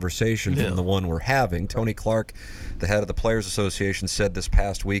separate conversation from the one we're having. Tony Clark, the head of the Players Association, said this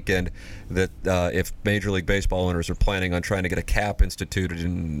past weekend that if Major League Baseball owners are planning on trying to get a cap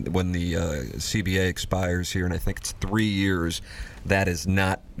instituted when the CBA expires here, and I think it's 3 years, that is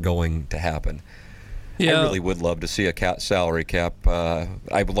not going to happen. Yeah. I really would love to see a salary cap. I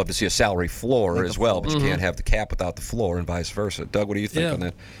would love to see a salary floor as well, but you can't have the cap without the floor and vice versa. Doug, what do you think on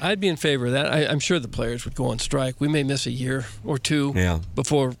that? I'd be in favor of that. I'm sure the players would go on strike. We may miss a year or two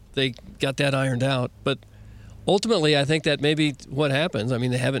before they got that ironed out. But ultimately, I think that may be what happens. I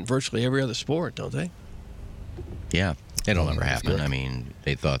mean, they have it in virtually every other sport, don't they? Yeah, it'll never happen. I mean,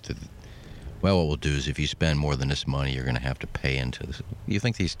 they thought that, well, what we'll do is if you spend more than this money, you're going to have to pay into this. You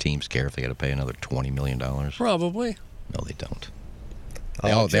think these teams care if they got to pay another $20 million? Probably. No, they don't.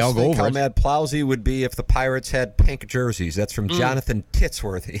 They all go over how mad Plowsy would be if the Pirates had pink jerseys. That's from Jonathan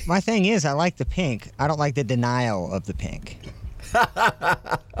Titsworthy. My thing is, I like the pink. I don't like the denial of the pink.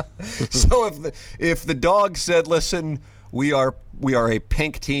 So if the dog said, listen, we are a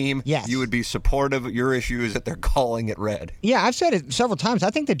pink team, you would be supportive. Your issue is that they're calling it red. Yeah, I've said it several times. I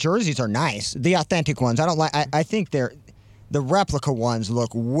think the jerseys are nice, the authentic ones. I think the replica ones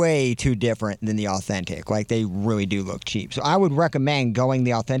look way too different than the authentic. Like, they really do look cheap. So I would recommend going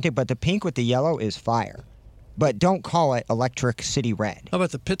the authentic, but the pink with the yellow is fire. But don't call it Electric City Red. How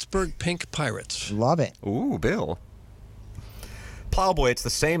about the Pittsburgh Pink Pirates? Love it. Ooh, Bill. Plowboy, it's the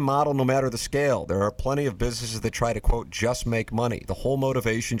same model no matter the scale. There are plenty of businesses that try to, quote, just make money. The whole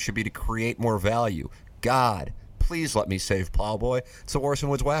motivation should be to create more value. God, please let me save Plowboy. It's the Orson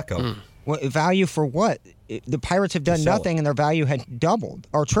Woods wacko. What, value for what? The Pirates have done nothing and their value had doubled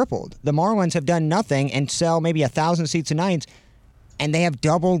or tripled. The Marlins have done nothing and sell maybe 1,000 seats a night, and they have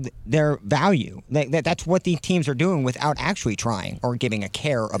doubled their value. That's what the teams are doing without actually trying or giving a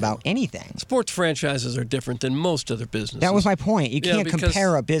care about anything. Sports franchises are different than most other businesses. That was my point. You can't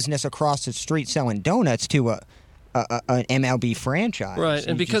compare a business across the street selling donuts to an MLB franchise. Right,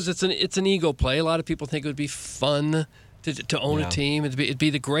 and because it's an ego play, a lot of people think it would be fun to own a team. It'd be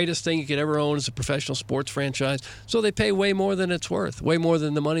the greatest thing you could ever own as a professional sports franchise. So they pay way more than it's worth, way more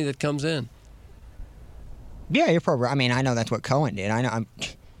than the money that comes in. Yeah, you're probably. I mean, I know that's what Cohen did. I know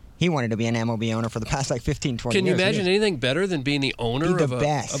he wanted to be an MLB owner for the past 15, 20 years. Can you imagine anything better than being the owner of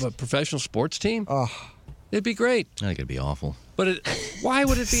a professional sports team? Oh, it'd be great. I think it'd be awful. But why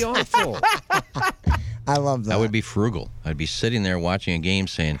would it be awful? I love that. I would be frugal. I'd be sitting there watching a game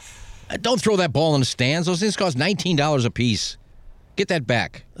saying, don't throw that ball in the stands. Those things cost $19 a piece. Get that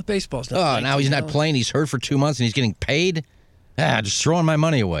back. The baseball's not. Now he's not playing. He's hurt for 2 months and he's getting paid. Just throwing my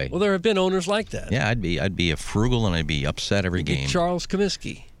money away. Well, there have been owners like that. Yeah, I'd be a frugal and I'd be upset every game. Charles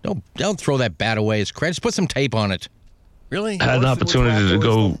Comiskey. Don't throw that bat away as credit. Just put some tape on it. Really? I had an opportunity to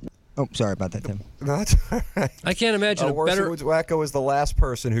go. Oh, sorry about that, Tim. That's all right. I can't imagine a better. Wacko is the last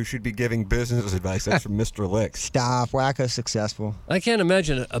person who should be giving business advice. That's from Mr. Licks. Stop. Wacko's successful. I can't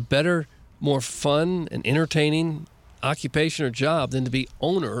imagine a better, more fun and entertaining occupation or job than to be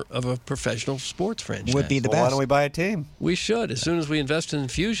owner of a professional sports franchise. Would be the Why best. don't we buy a team? We should. As soon as we invest in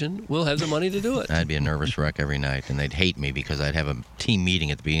Infusion, we'll have the money to do it. I'd be a nervous wreck every night, and they'd hate me because I'd have a team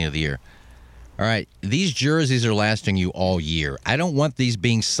meeting at the beginning of the year. All right, these jerseys are lasting you all year. I don't want these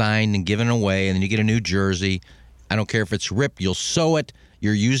being signed and given away, and then you get a new jersey. I don't care if it's ripped. You'll sew it.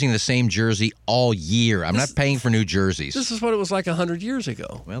 You're using the same jersey all year. I'm not paying for new jerseys. This is what it was like 100 years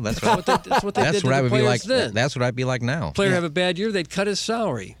ago. Well, that's what they did to the players then. That's what I'd be like now. Player have a bad year, they'd cut his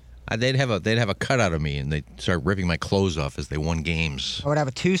salary. They'd have a cutout of me, and they'd start ripping my clothes off as they won games. I would have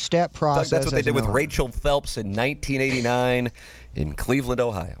a two-step process. That's what they as did an with owner. Rachel Phelps in 1989 in Cleveland,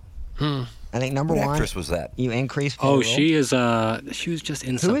 Ohio. I think number What one. actress was that? You increase payroll. Oh, she is. She was just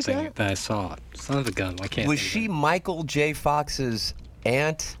in Who is something that? I saw. Son of a gun. I can't. Was think she Michael J. Fox's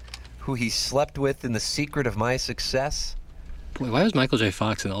aunt, who he slept with in The Secret of My Success? Boy, why was Michael J.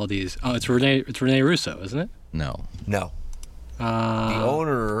 Fox in all these? Oh, it's Rene Russo, isn't it? No. No. The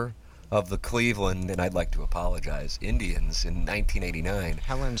owner of the Cleveland, and I'd like to apologize, Indians in 1989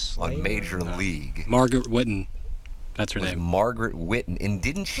 Helen Slater? on Major League. Margaret Whitten. That's her was name. Margaret Whitten. And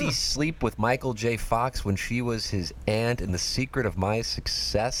didn't she sleep with Michael J. Fox when she was his aunt in The Secret of My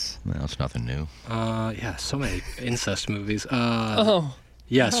Success? No, it's nothing new. Yeah, so many incest movies. Oh.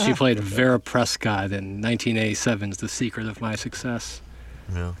 Yes, she played Vera Prescott in 1987's The Secret of My Success.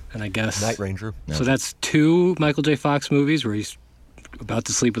 Yeah. And I guess Night Ranger. So that's 2 Michael J. Fox movies where he's about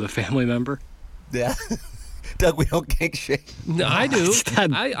to sleep with a family member. Yeah. Doug, we don't kink shame. No, I do.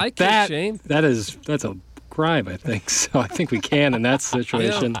 I kink shame. That's a crime, I think. So I think we can in that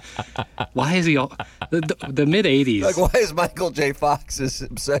situation. Why is he all the mid 80s? Like, why is Michael J. Fox's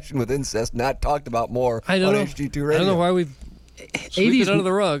obsession with incest not talked about more I don't on know. HG2 Radio? I don't know why we sweep it under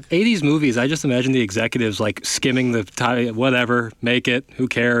the rug. 80s movies, I just imagine the executives like skimming the whatever, make it, who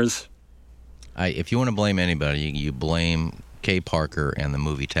cares? If you want to blame anybody, you blame Kay Parker and the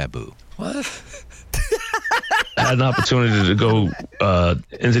movie Taboo. What? I had an opportunity to go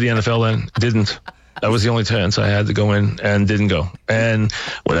into the NFL and didn't. That was the only chance I had to go in and didn't go. And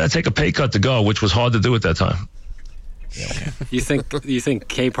when I take a pay cut to go, which was hard to do at that time. You think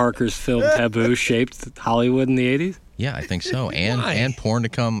Kay Parker's film Taboo shaped Hollywood in the 80s? Yeah, I think so. And porn to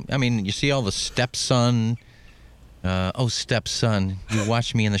come. I mean, you see all the stepson. Oh, stepson, you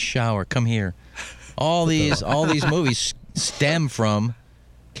watch me in the shower. Come here. All these movies stem from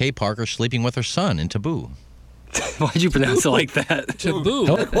Kay Parker sleeping with her son in Taboo. Why'd you pronounce it like that? Taboo.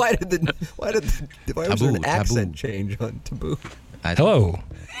 Why was there an accent change on Taboo? Hello.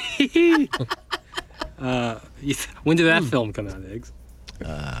 When did that film come out, Eggs?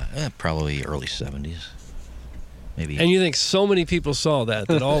 Probably early 70s. Maybe. And you think so many people saw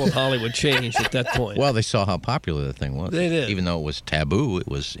that all of Hollywood changed at that point? Well, they saw how popular the thing was. They did. Even though it was taboo, it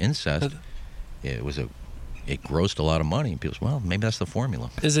was incest. It grossed a lot of money. And people said, well, maybe that's the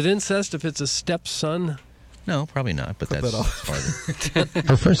formula. Is it incest if it's a stepson? No, probably not. But that's part of it.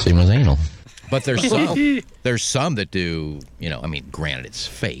 Her first name was Anal. But there's some that do. I mean, granted, it's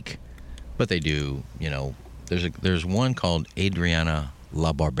fake, but they do. There's one called Adriana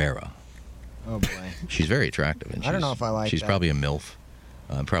La Barbera. Oh boy. She's very attractive. And I don't know if I like She's that. probably a MILF,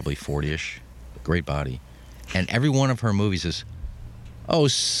 probably 40-ish, great body. And every one of her movies is, oh,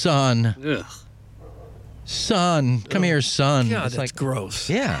 son. Ugh. Son, come here, son. God, it's that's gross.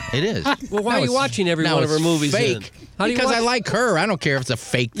 Yeah, it is. Well, why are you it's- watching every no, one of her it's movies fake. then? How do you Because watch- I like her. I don't care if it's a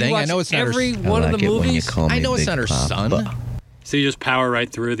fake You thing. I watch know it's not every her. one of the movies. I know it's not her son. So you just power right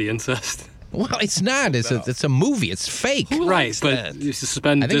through the incest? Well, it's not. It's a movie. It's fake. Right, but you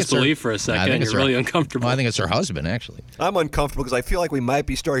suspend I think it's her- disbelief for a I second think and it's you're her- really uncomfortable. Well, I think it's her husband, actually. I'm uncomfortable because I feel like we might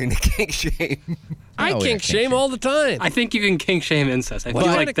be starting to kink shame. I kink shame all the time. I think you can kink shame incest. I What feel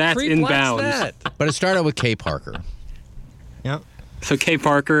kind like of that's creep in likes bounds. that? But it started with Kay Parker. Yep. So Kay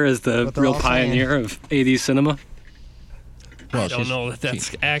Parker is the What they're real all saying. pioneer of 80s cinema? Well, I don't know that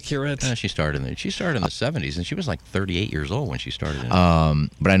that's accurate. She started in the 70s, and she was like 38 years old when she started.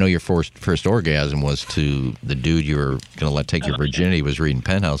 But I know your first orgasm was to the dude you were going to let take your virginity was reading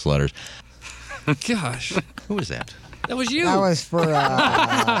Penthouse letters. Gosh, Who was that? that was you. That was for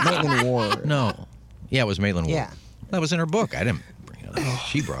Maitland Ward. No. Yeah, it was Maitland Ward. Yeah. That was in her book. I didn't bring it up.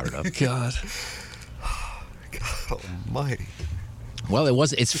 She brought it up. God. God almighty. Well,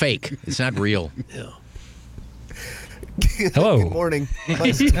 it's fake. It's not real. Yeah. Hello. Good morning. My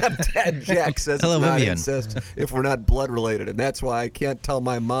stepdad Jack says Hello, it's not Vivian. incest if we're not blood related, and that's why I can't tell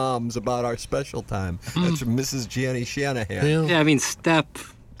my moms about our special time. That's from Mrs. Gianni Shanahan. Yeah, I mean,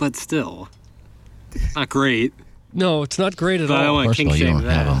 but still. Not great. No, it's not great at But I don't all. want First of all, you don't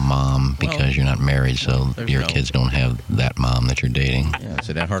have a mom because Well, you're not married, so your kids don't have that mom that you're dating. Yeah.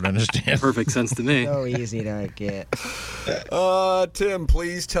 So that hard to understand. Perfect sense to me. So easy to get. Tim,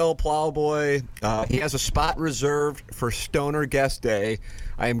 please tell Plowboy he has a spot reserved for Stoner Guest Day.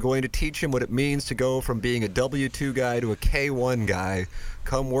 I am going to teach him what it means to go from being a W-2 guy to a K-1 guy.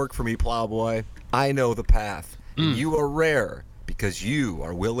 Come work for me, Plowboy. I know the path. And you are rare because you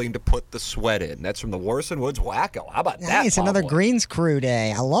are willing to put the sweat in. That's from the Warson Woods Wacko. How about that, Nice, another Plowboy? Greens Crew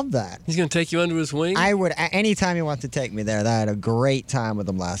day. I love that. He's going to take you under his wing? I would, anytime he wants to take me there. I had a great time with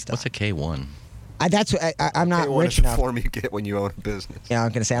him last time. What's a K1? I'm not K1 rich is the enough. form you get when you own a business. Yeah, I'm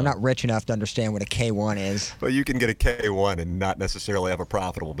going to say I'm not rich enough to understand what a K1 is. But you can get a K1 and not necessarily have a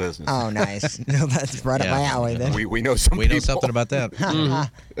profitable business. Oh, nice. No, that's right up my alley then. We know some We know people. something about that.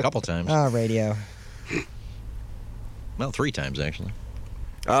 A couple times. Oh, radio. Well, 3 times, actually.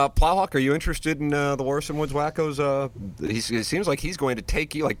 Plowhawk, are you interested in the Warson Woods Wackos? It seems like he's going to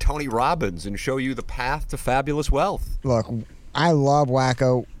take you like Tony Robbins and show you the path to fabulous wealth. Look, I love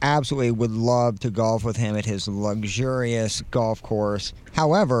Wacko. Absolutely would love to golf with him at his luxurious golf course.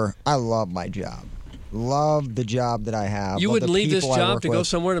 However, I love my job. Love the job that I have. You Love wouldn't the leave this people I job work to go with.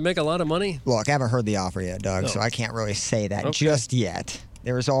 somewhere to make a lot of money? Look, I haven't heard the offer yet, Doug, so Oh. I can't really say that Okay. just yet.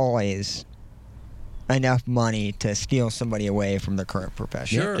 There's always enough money to steal somebody away from their current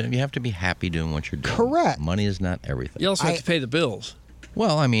profession. Sure. You have to be happy doing what you're doing. Correct. Money is not everything. You also have to pay the bills.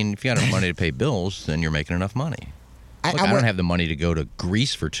 Well, I mean, if you got enough money to pay bills, then you're making enough money. Look, I don't have the money to go to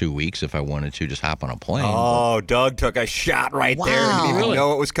Greece for 2 weeks if I wanted to just hop on a plane. Oh, Doug took a shot right there. He didn't even Really?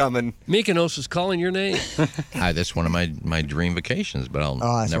 know it was coming. Mykonos is calling your name. That's one of my dream vacations, but I'll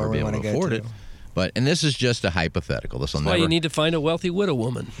that's never where be we able to wanna go afford to. it. And this is just a hypothetical. This will That's why never. you need to find a wealthy widow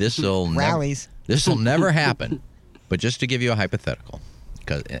woman. This will never. Rallies. This will never happen. But just to give you a hypothetical,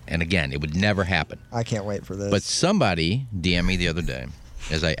 and again, it would never happen. I can't wait for this. But somebody DM'd me the other day,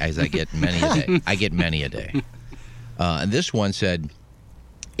 as I get many a day. I get many a day. And this one said,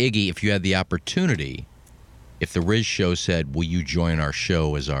 Iggy, if you had the opportunity, if the Riz show said, will you join our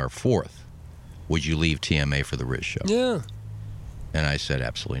show as our 4th, would you leave TMA for the Riz show? Yeah. And I said,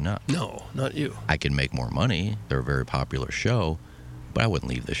 absolutely not. No, not you. I can make more money. They're a very popular show, but I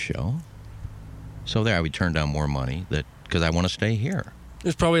wouldn't leave this show. So there, I would turn down more money because I want to stay here.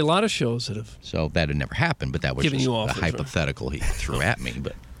 There's probably a lot of shows that have. So that had never happened, but that was Giving just you a offers, right? hypothetical he threw at me.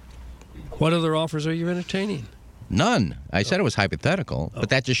 But What other offers are you entertaining? none. I said it was hypothetical, but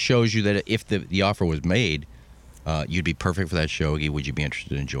that just shows you that if the offer was made, you'd be perfect for that show. Would you be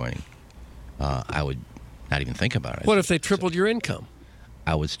interested in joining? I would not even think about it. What if they tripled your income?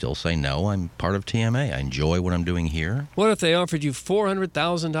 I would still say no. I'm part of TMA. I enjoy what I'm doing here. What if they offered you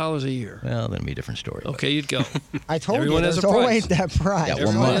 $400,000 a year? Well, that'd be a different story. Okay, you'd go. I told Everyone you, has there's a price. always that price. Yeah,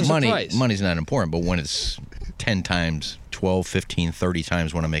 Everyone well, has a price. money's not important, but when it's 10 times, 12, 15, 30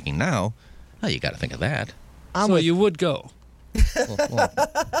 times what I'm making now, you got to think of that. So you would go.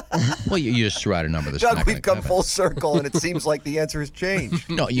 Well, you just threw out a number that's Doug, not we've gonna come happen. full circle, and it seems like the answer has changed.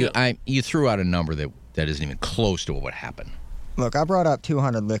 No, you threw out a number that isn't even close to what would happen. Look, I brought up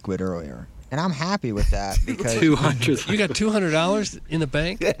 200 liquid earlier, and I'm happy with that because 200. You got $200 in the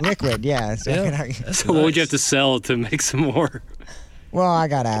bank? liquid, yeah. So, So what would you have to sell to make some more? well, I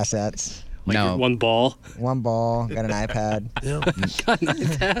got assets. Like No. one ball? One ball, got an iPad. Yeah. Got an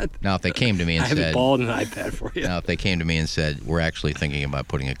iPad? Now, if they came to me I and have a said, ball and an iPad for you. now if they came to me and said, we're actually thinking about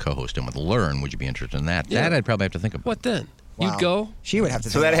putting a co-host in with Learn, would you be interested in that? Yeah. That I'd probably have to think about. What then? Wow. You'd go? She would have to.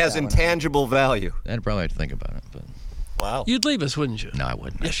 So think that about has one. intangible value. I'd probably have to think about it. But Wow. You'd leave us, wouldn't you? no, I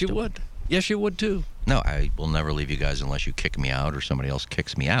wouldn't. Yes, you would. Yes, you would too. No, I will never leave you guys unless you kick me out or somebody else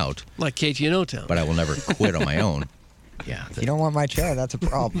kicks me out. Like Katie in O-Town. But I will never quit on my own. Yeah. If you don't want my chair, that's a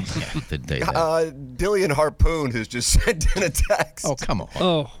problem. Dillian Harpoon has just sent in a text. Oh, come on.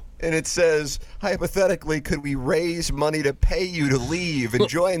 Oh. And it says, hypothetically, could we raise money to pay you to leave and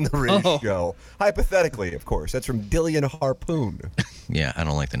join the Riz Oh. show? Hypothetically, of course. That's from Dillian Harpoon. Yeah, I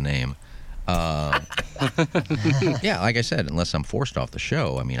don't like the name. Yeah, like I said, unless I'm forced off the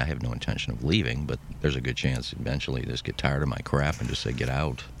show, I mean, I have no intention of leaving, but there's a good chance eventually just get tired of my crap and just say, get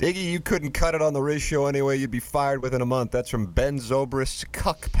out. Iggy, you couldn't cut it on the Riz show anyway. You'd be fired within a month. That's from Ben Zobrist's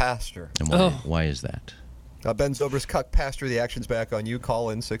Cuck Pastor. And why is that? Ben Zobrist, Cuck Pastor, the action's back on you. Call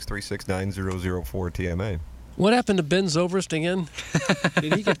in 636-9004-TMA. What happened to Ben Zobrist again?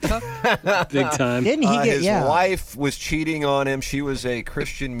 Did he get cut? Big time. Didn't he get? His Yeah. wife was cheating on him. She was a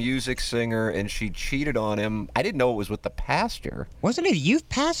Christian music singer, and she cheated on him. I didn't know it was with the pastor. Wasn't it a youth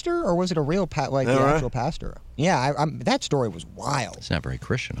pastor, or was it a real the actual pastor? Yeah, that story was wild. It's not very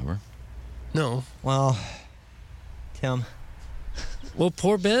Christian of her. No. Well, Tim. Well,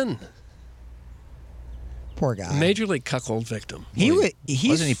 poor Ben. Poor guy. Major league cuckold victim.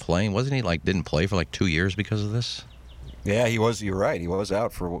 Wasn't he playing? Wasn't he didn't play for 2 years because of this? Yeah, he was. You're right. He was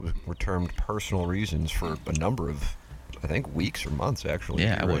out for what were termed personal reasons for a number of, I think, weeks or months, actually.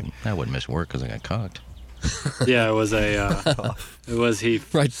 Yeah, I wouldn't miss work because I got cocked. Yeah, it was he.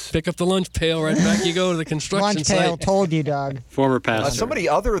 Right, pick up the lunch pail, right back you go to the construction Lunch site. pail told you, Doug. Former pastor. Somebody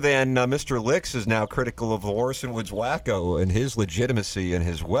other than Mr. Licks is now critical of the Orson Woods wacko and his legitimacy and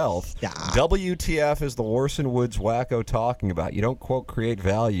his wealth. WTF is the Orson Woods wacko talking about? You don't, quote, create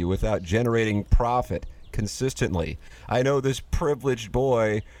value without generating profit consistently. I know this privileged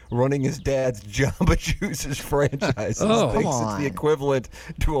boy running his dad's Jamba Juice's franchise thinks it's the equivalent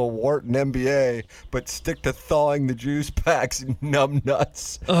to a Wharton MBA, but stick to thawing the juice packs, numb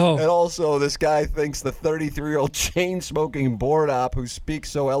nuts. And also, this guy thinks the 33-year-old chain-smoking board op who speaks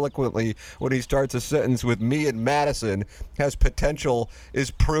so eloquently when he starts a sentence with me and Madison has potential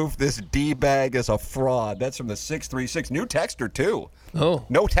is proof this D-bag is a fraud. That's from the 636. New texter, too. Oh.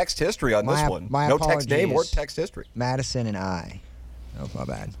 No text history on this one. My no text name or apologies. text history. Madison and I. Oh, my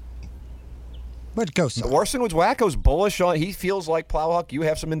bad. But go so. Orson Woods wacko's bullish on. He feels like Plowhawk, you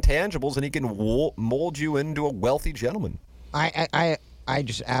have some intangibles, and he can mold you into a wealthy gentleman. I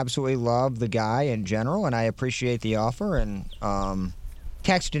just absolutely love the guy in general, and I appreciate the offer. And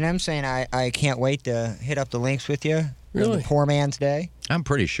texted him saying I can't wait to hit up the links with you. Really? On the poor man's day. I'm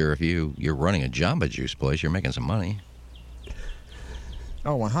pretty sure if you're running a Jamba Juice place, you're making some money.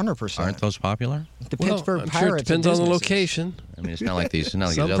 Oh, 100%. Aren't those popular? The Pittsburgh I'm Pirates. sure it depends on the businesses. location. I mean, it's not like these.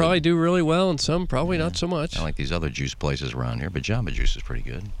 Some probably do really well, and some probably not so much. Not like these other juice places around here, but Jamba Juice is pretty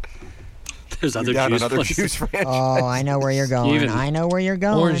good. There's other Down juice another places. juice franchise. Oh, I know where you're going. I know where you're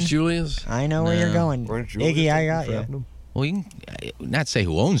going. Orange Julius. I know where you're going. Orange Julius, Iggy, I got you. Well, you can not say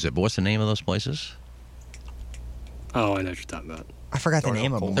who owns it, but what's the name of those places? Oh, I know what you're talking about. I forgot the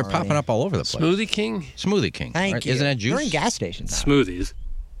name of them. They're popping up all over the place. Smoothie King? Smoothie King. Thank right? you. Isn't that juice? They're in gas stations. Smoothies.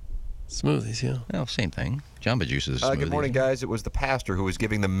 Smoothies, yeah. Well, same thing. Jamba Juice is a smoothie. Good morning, guys. It was the pastor who was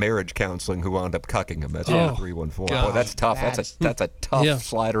giving them marriage counseling who wound up cucking him. That's Oh, 314. God. Boy, that's tough. That's a tough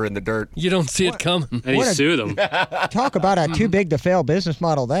slider in the dirt. You don't see it coming. And he sued him. Talk about a too big to fail business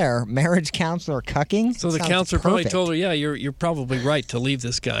model there. Marriage counselor cucking. So the Sounds counselor probably perfect. told her, yeah, you're probably right to leave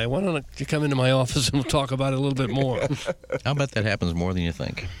this guy. Why don't you come into my office and we'll talk about it a little bit more? I'll bet that happens more than you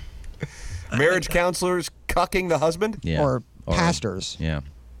think. Marriage counselors cucking the husband? Yeah. Or pastors. Yeah.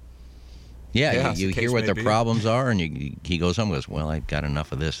 Yeah, Yeah, you as the hear case what may their be. problems are, and he goes home and goes, well, I've got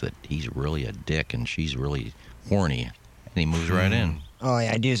enough of this that he's really a dick and she's really horny. And he moves right in. Oh,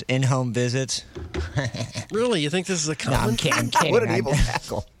 yeah, I do his in-home visits. Really? You think this is a No, common? I'm kidding. What an evil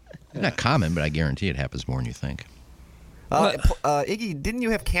tackle. Not common, but I guarantee it happens more than you think. Iggy, didn't you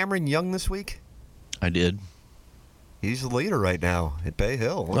have Cameron Young this week? I did. He's the leader right now at Bay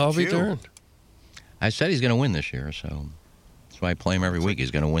Hill. Look I'll at be you. darned. I said he's going to win this year, so that's why I play him every week.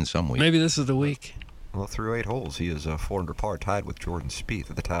 He's going to win some week. Maybe this is the week. Well, through 8 holes, he is 4 under par, tied with Jordan Spieth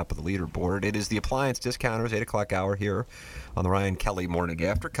at the top of the leaderboard. It is the Appliance Discounters 8 o'clock hour here on the Ryan Kelly Morning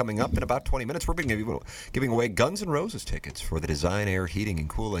After. Coming up in about 20 minutes, we're giving away Guns N' Roses tickets for the Design Air Heating and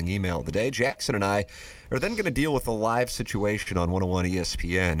Cooling email of the day. Jackson and I are then going to deal with the live situation on 101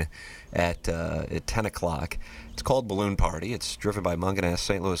 ESPN at 10 o'clock. It's called Balloon Party. It's driven by Munganess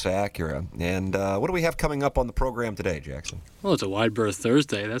St. Louis Acura. And what do we have coming up on the program today, Jackson? Well, it's a Wide Berth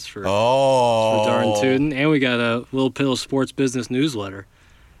Thursday. That's for Oh. darn tootin'. And we got a Lil Pill Sports Business newsletter.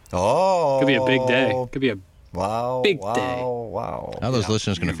 Oh. Could be a big day. Could be a big day. Wow. How are those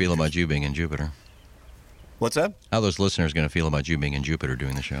listeners going to feel about you being in Jupiter? What's that? How are those listeners going to feel about you being in Jupiter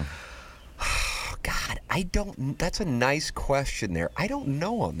doing the show? God, I don't. That's a nice question there. I don't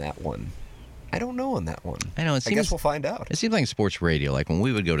know on that one. I know. I guess we'll find out. It seems like in sports radio, like when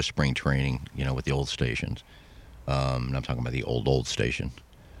we would go to spring training, with the old stations, and I'm talking about the old station,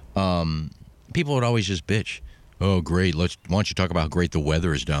 people would always just bitch. Oh, great. Why don't you talk about how great the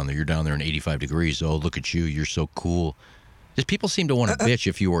weather is down there? You're down there in 85 degrees. Oh, look at you. You're so cool. Just people seem to want to bitch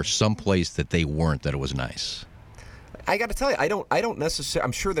if you were someplace that they weren't, that it was nice. I got to tell you, I don't necessarily.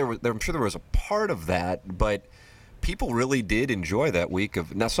 I'm sure there was a part of that, but people really did enjoy that week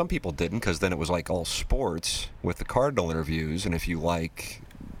of. Now, some people didn't, because then it was like all sports with the Cardinal interviews, and if you like,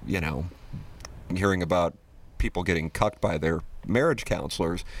 hearing about people getting cucked by their marriage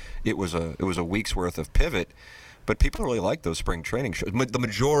counselors, it was a week's worth of pivot. But people really like those spring training shows. The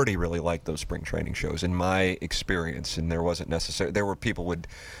majority really like those spring training shows, in my experience. And there wasn't necessarily, there were people would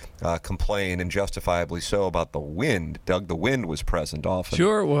complain, and justifiably so, about the wind. Doug, the wind was present often.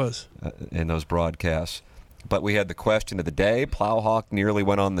 Sure it was. In those broadcasts. But we had the question of the day. Plowhawk nearly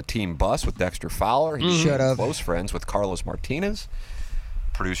went on the team bus with Dexter Fowler. He was close friends with Carlos Martinez.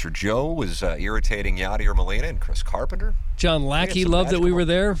 Producer Joe was irritating Yadier Molina and Chris Carpenter. John Lackey loved that we were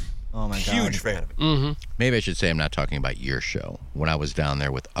there. Oh, my God. Huge fan of it. Mm-hmm. Maybe I should say I'm not talking about your show. When I was down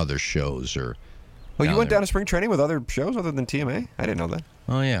there with other shows or... Oh, you went down to spring training with other shows other than TMA? I didn't know that.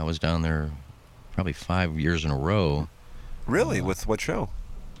 Oh, yeah. I was down there probably 5 years in a row. Really? With what show?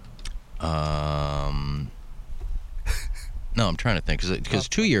 No, I'm trying to think. Because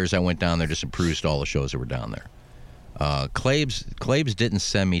 2 years I went down there just and perused all the shows that were down there. Claves didn't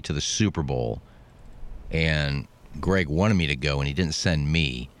send me to the Super Bowl, and Greg wanted me to go, and he didn't send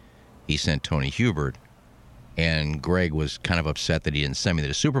me. He sent Tony Hubert, and Greg was kind of upset that he didn't send me to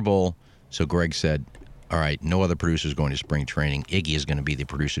the Super Bowl, so Greg said, all right, no other producer's going to spring training. Iggy is going to be the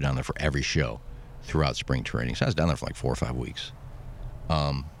producer down there for every show throughout spring training. So I was down there for like 4 or 5 weeks.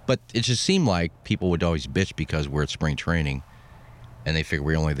 But it just seemed like people would always bitch because we're at spring training, and they figure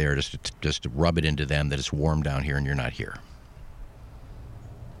we're only there just to rub it into them that it's warm down here and you're not here.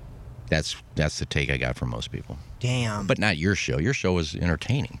 That's the take I got from most people. Damn. But not your show. Your show was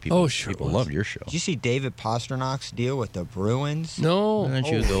entertaining. People loved your show. Did you see David Pasternak's deal with the Bruins? No. Why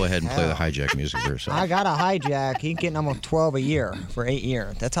don't you go ahead and play the hijack music there? I got a hijack. He's getting almost 12 a year for 8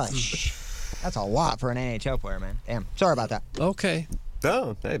 years. That's a lot for an NHL player, man. Damn. Sorry about that. Okay.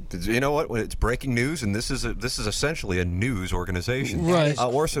 No, hey, you know what? It's breaking news, and this is essentially a news organization. Right.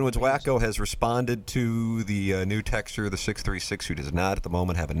 Orson Woods Wacko has responded to the new texter, the 636, who does not at the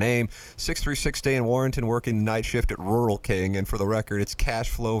moment have a name. 636 stay in Warrenton, working the night shift at Rural King, and for the record, it's cash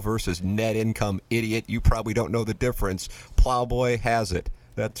flow versus net income. Idiot, you probably don't know the difference. Plowboy has it.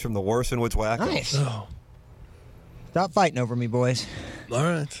 That's from the Orson Woods Wacko. Nice. Oh. Stop fighting over me, boys. All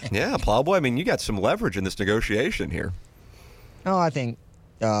right. Yeah, Plowboy. I mean, you got some leverage in this negotiation here. Oh, I think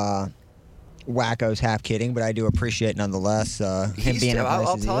Wacko's half kidding, but I do appreciate nonetheless him being as nice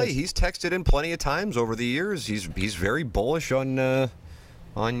I'll as he tell is. you, he's texted in plenty of times over the years. He's very bullish on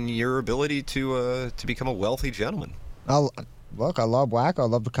your ability to become a wealthy gentleman. Look, I love Wacko. I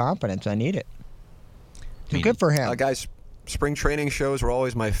love the confidence. I need it. So good for him. Guys, spring training shows were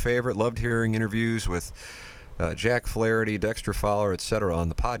always my favorite. Loved hearing interviews with Jack Flaherty, Dexter Fowler, etc. on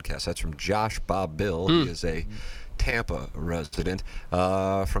the podcast. That's from Josh Bob Bill. He is a Tampa resident.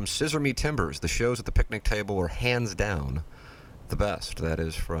 From Scissor Me Timbers, the shows at the picnic table were hands down the best. That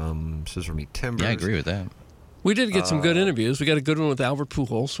is from Scissor Me Timbers. Yeah, I agree with that. We did get some good interviews. We got a good one with Albert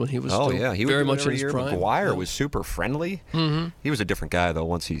Pujols when he was still very much in his prime. McGuire was super friendly. Mm-hmm. He was a different guy, though,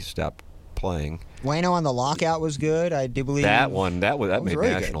 once he stopped playing. Wayno on the lockout was good. I do believe that made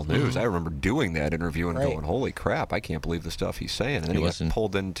really national good. news. I remember doing that interview and going, "Holy crap! I can't believe the stuff he's saying." And then he got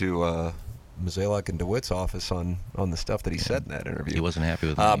pulled into Mazalek and DeWitt's office on the stuff that he said in that interview. He wasn't happy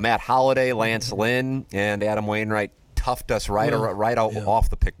with me. Matt Holliday, Lance Lynn, and Adam Wainwright toughed us right off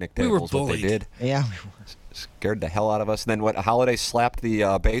the picnic tables. We were what bullied. they did. Yeah. Scared the hell out of us. And then what? Holliday slapped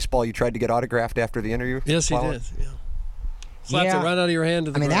the baseball you tried to get autographed after the interview? Yes, he did. Yeah. Slapped it right out of your hand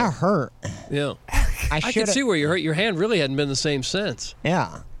to the ground. That hurt. Yeah. I can see where you hurt. Your hand really hadn't been the same since.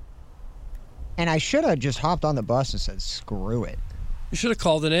 Yeah. And I should have just hopped on the bus and said, screw it. You should have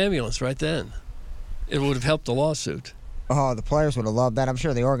called an ambulance right then. It would have helped the lawsuit. Oh, the players would have loved that. I'm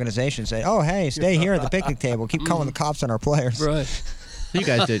sure the organization say, "Oh, hey, stay here at the picnic table. Keep calling the cops on our players." Right. You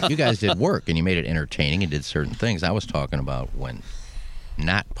guys did work, and you made it entertaining and did certain things. I was talking about when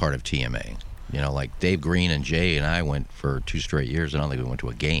not part of TMA. You know, like Dave Green and Jay and I went for 2 straight years. I don't think we went to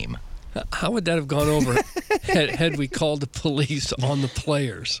a game. How would that have gone over had we called the police on the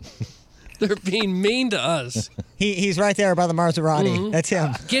players? They're being mean to us. He's right there by the Maserati. Mm-hmm. That's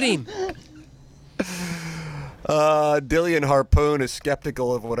him. Get him. Dillian Harpoon is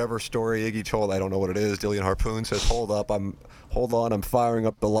skeptical of whatever story Iggy told. I don't know what it is. Dillian Harpoon says, hold on, I'm firing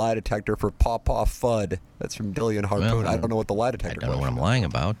up the lie detector for Pawpaw Fudd. That's from Dillian Harpoon. I don't know what the lie detector is. I don't know what I'm lying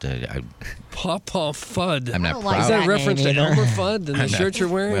about. Pawpaw Fudd. I'm not proud. Is that a reference to Elmer Fudd and the shirt you're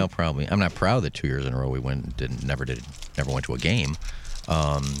wearing? Well, probably. I'm not proud that 2 years in a row we never went to a game.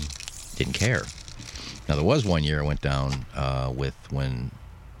 Didn't care. Now, there was 1 year I went down with when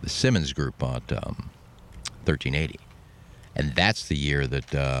the Simmons group bought 1380. And that's the year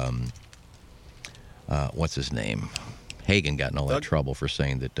that, what's his name? Hagen got in all that trouble for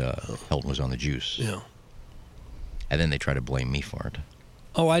saying that Helton was on the juice. Yeah. And then they try to blame me for it.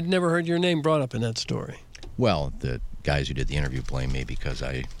 Oh, I'd never heard your name brought up in that story. Well, guys who did the interview blame me because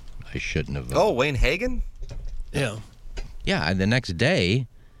I shouldn't have. Oh, Wayne Hagen? Yeah. Yeah, and the next day,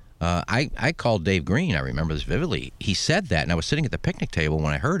 I called Dave Green. I remember this vividly. He said that, and I was sitting at the picnic table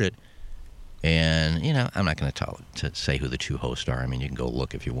when I heard it. And, I'm not going to say who the two hosts are. I mean, you can go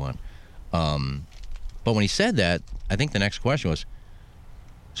look if you want. But when he said that, I think the next question was,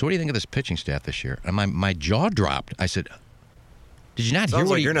 so what do you think of this pitching staff this year? And my jaw dropped. I said, did you not hear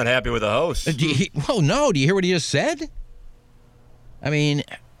what you're not happy with the host. No. Do you hear what he just said? I mean,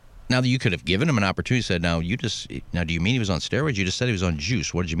 now that you could have given him an opportunity, said, now do you mean he was on steroids? You just said he was on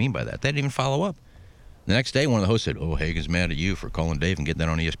juice. What did you mean by that? They didn't even follow up. The next day, one of the hosts said, Hagen's mad at you for calling Dave and getting that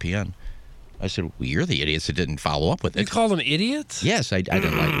on ESPN. I said, well, you're the idiots that didn't follow up with it. You called them idiots? Yes, I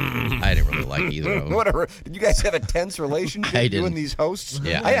didn't like it. I didn't really like either of them. Whatever. Did you guys have a tense relationship, you and these hosts?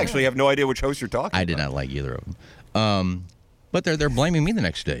 Yeah. I actually have no idea which host you're talking about. I did not like either of them. But they're blaming me the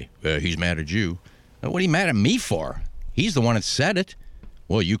next day. He's mad at you. What are you mad at me for? He's the one that said it.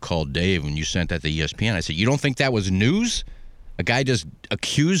 Well, you called Dave and you sent that to ESPN. I said, you don't think that was news? A guy just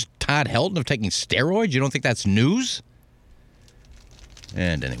accused Todd Helton of taking steroids? You don't think that's news?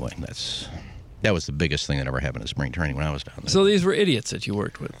 And anyway, that was the biggest thing that ever happened at spring training when I was down there. So these were idiots that you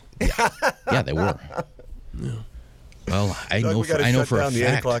worked with? Yeah, they were. Yeah. Well, I know for a fact. We got to shut down the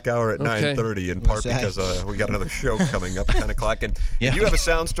 8 o'clock hour at 9:30 in part because we got another show coming up at 10 o'clock. And you have a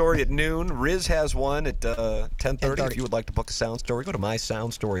sound story at noon. Riz has one at 10:30. If you would like to book a sound story, go to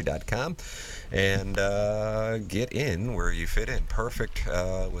mysoundstory.com and get in where you fit in. Perfect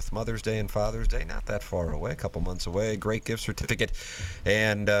with Mother's Day and Father's Day. Not that far away, a couple months away. Great gift certificate.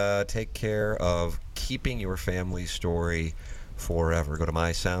 And take care of keeping your family story forever. Go to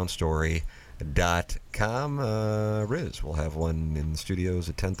mysoundstory.com. Riz will have one in the studios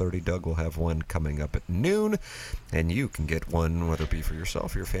at 10:30. Doug will have one coming up at noon. And you can get one, whether it be for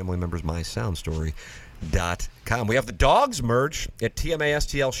yourself or your family members, mysoundstory.com. We have the dogs merch at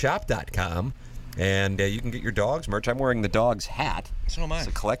tmastlshop.com. And you can get your dogs merch. I'm wearing the dog's hat. So am I. It's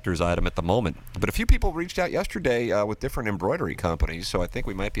a collector's item at the moment. But a few people reached out yesterday with different embroidery companies, so I think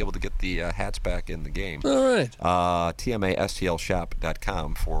we might be able to get the hats back in the game. All right.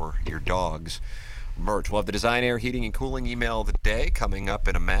 tmastlshop.com for your dogs merch. We'll have the Design Air Heating and Cooling email of the day coming up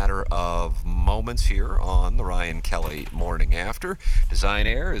in a matter of moments here on the Ryan Kelly Morning After. Design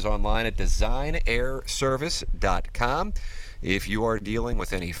Air is online at designairservice.com. If you are dealing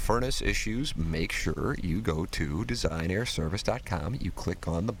with any furnace issues, make sure you go to designairservice.com. You click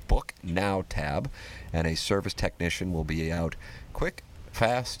on the Book Now tab, and a service technician will be out quick,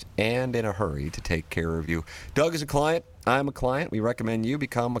 fast, and in a hurry to take care of you. Doug is a client. I'm a client. We recommend you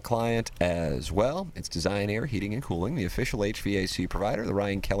become a client as well. It's Design Air Heating and Cooling, the official HVAC provider, the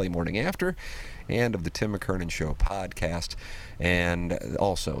Ryan Kelly Morning After, and of the Tim McKernan Show podcast, and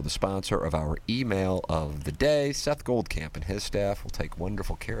also the sponsor of our email of the day. Seth Goldcamp and his staff will take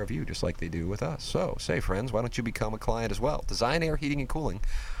wonderful care of you just like they do with us. So, say, friends, why don't you become a client as well? Design Air Heating and Cooling,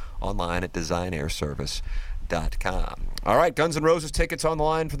 online at designairservice.com. All right, Guns N' Roses tickets on the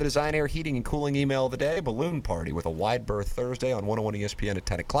line for the Design Air Heating and Cooling email of the day. Balloon Party with a wide berth Thursday on 101 ESPN at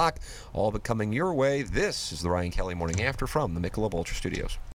 10 o'clock. All but coming your way. This is the Ryan Kelly Morning After from the Michelob Ultra Studios.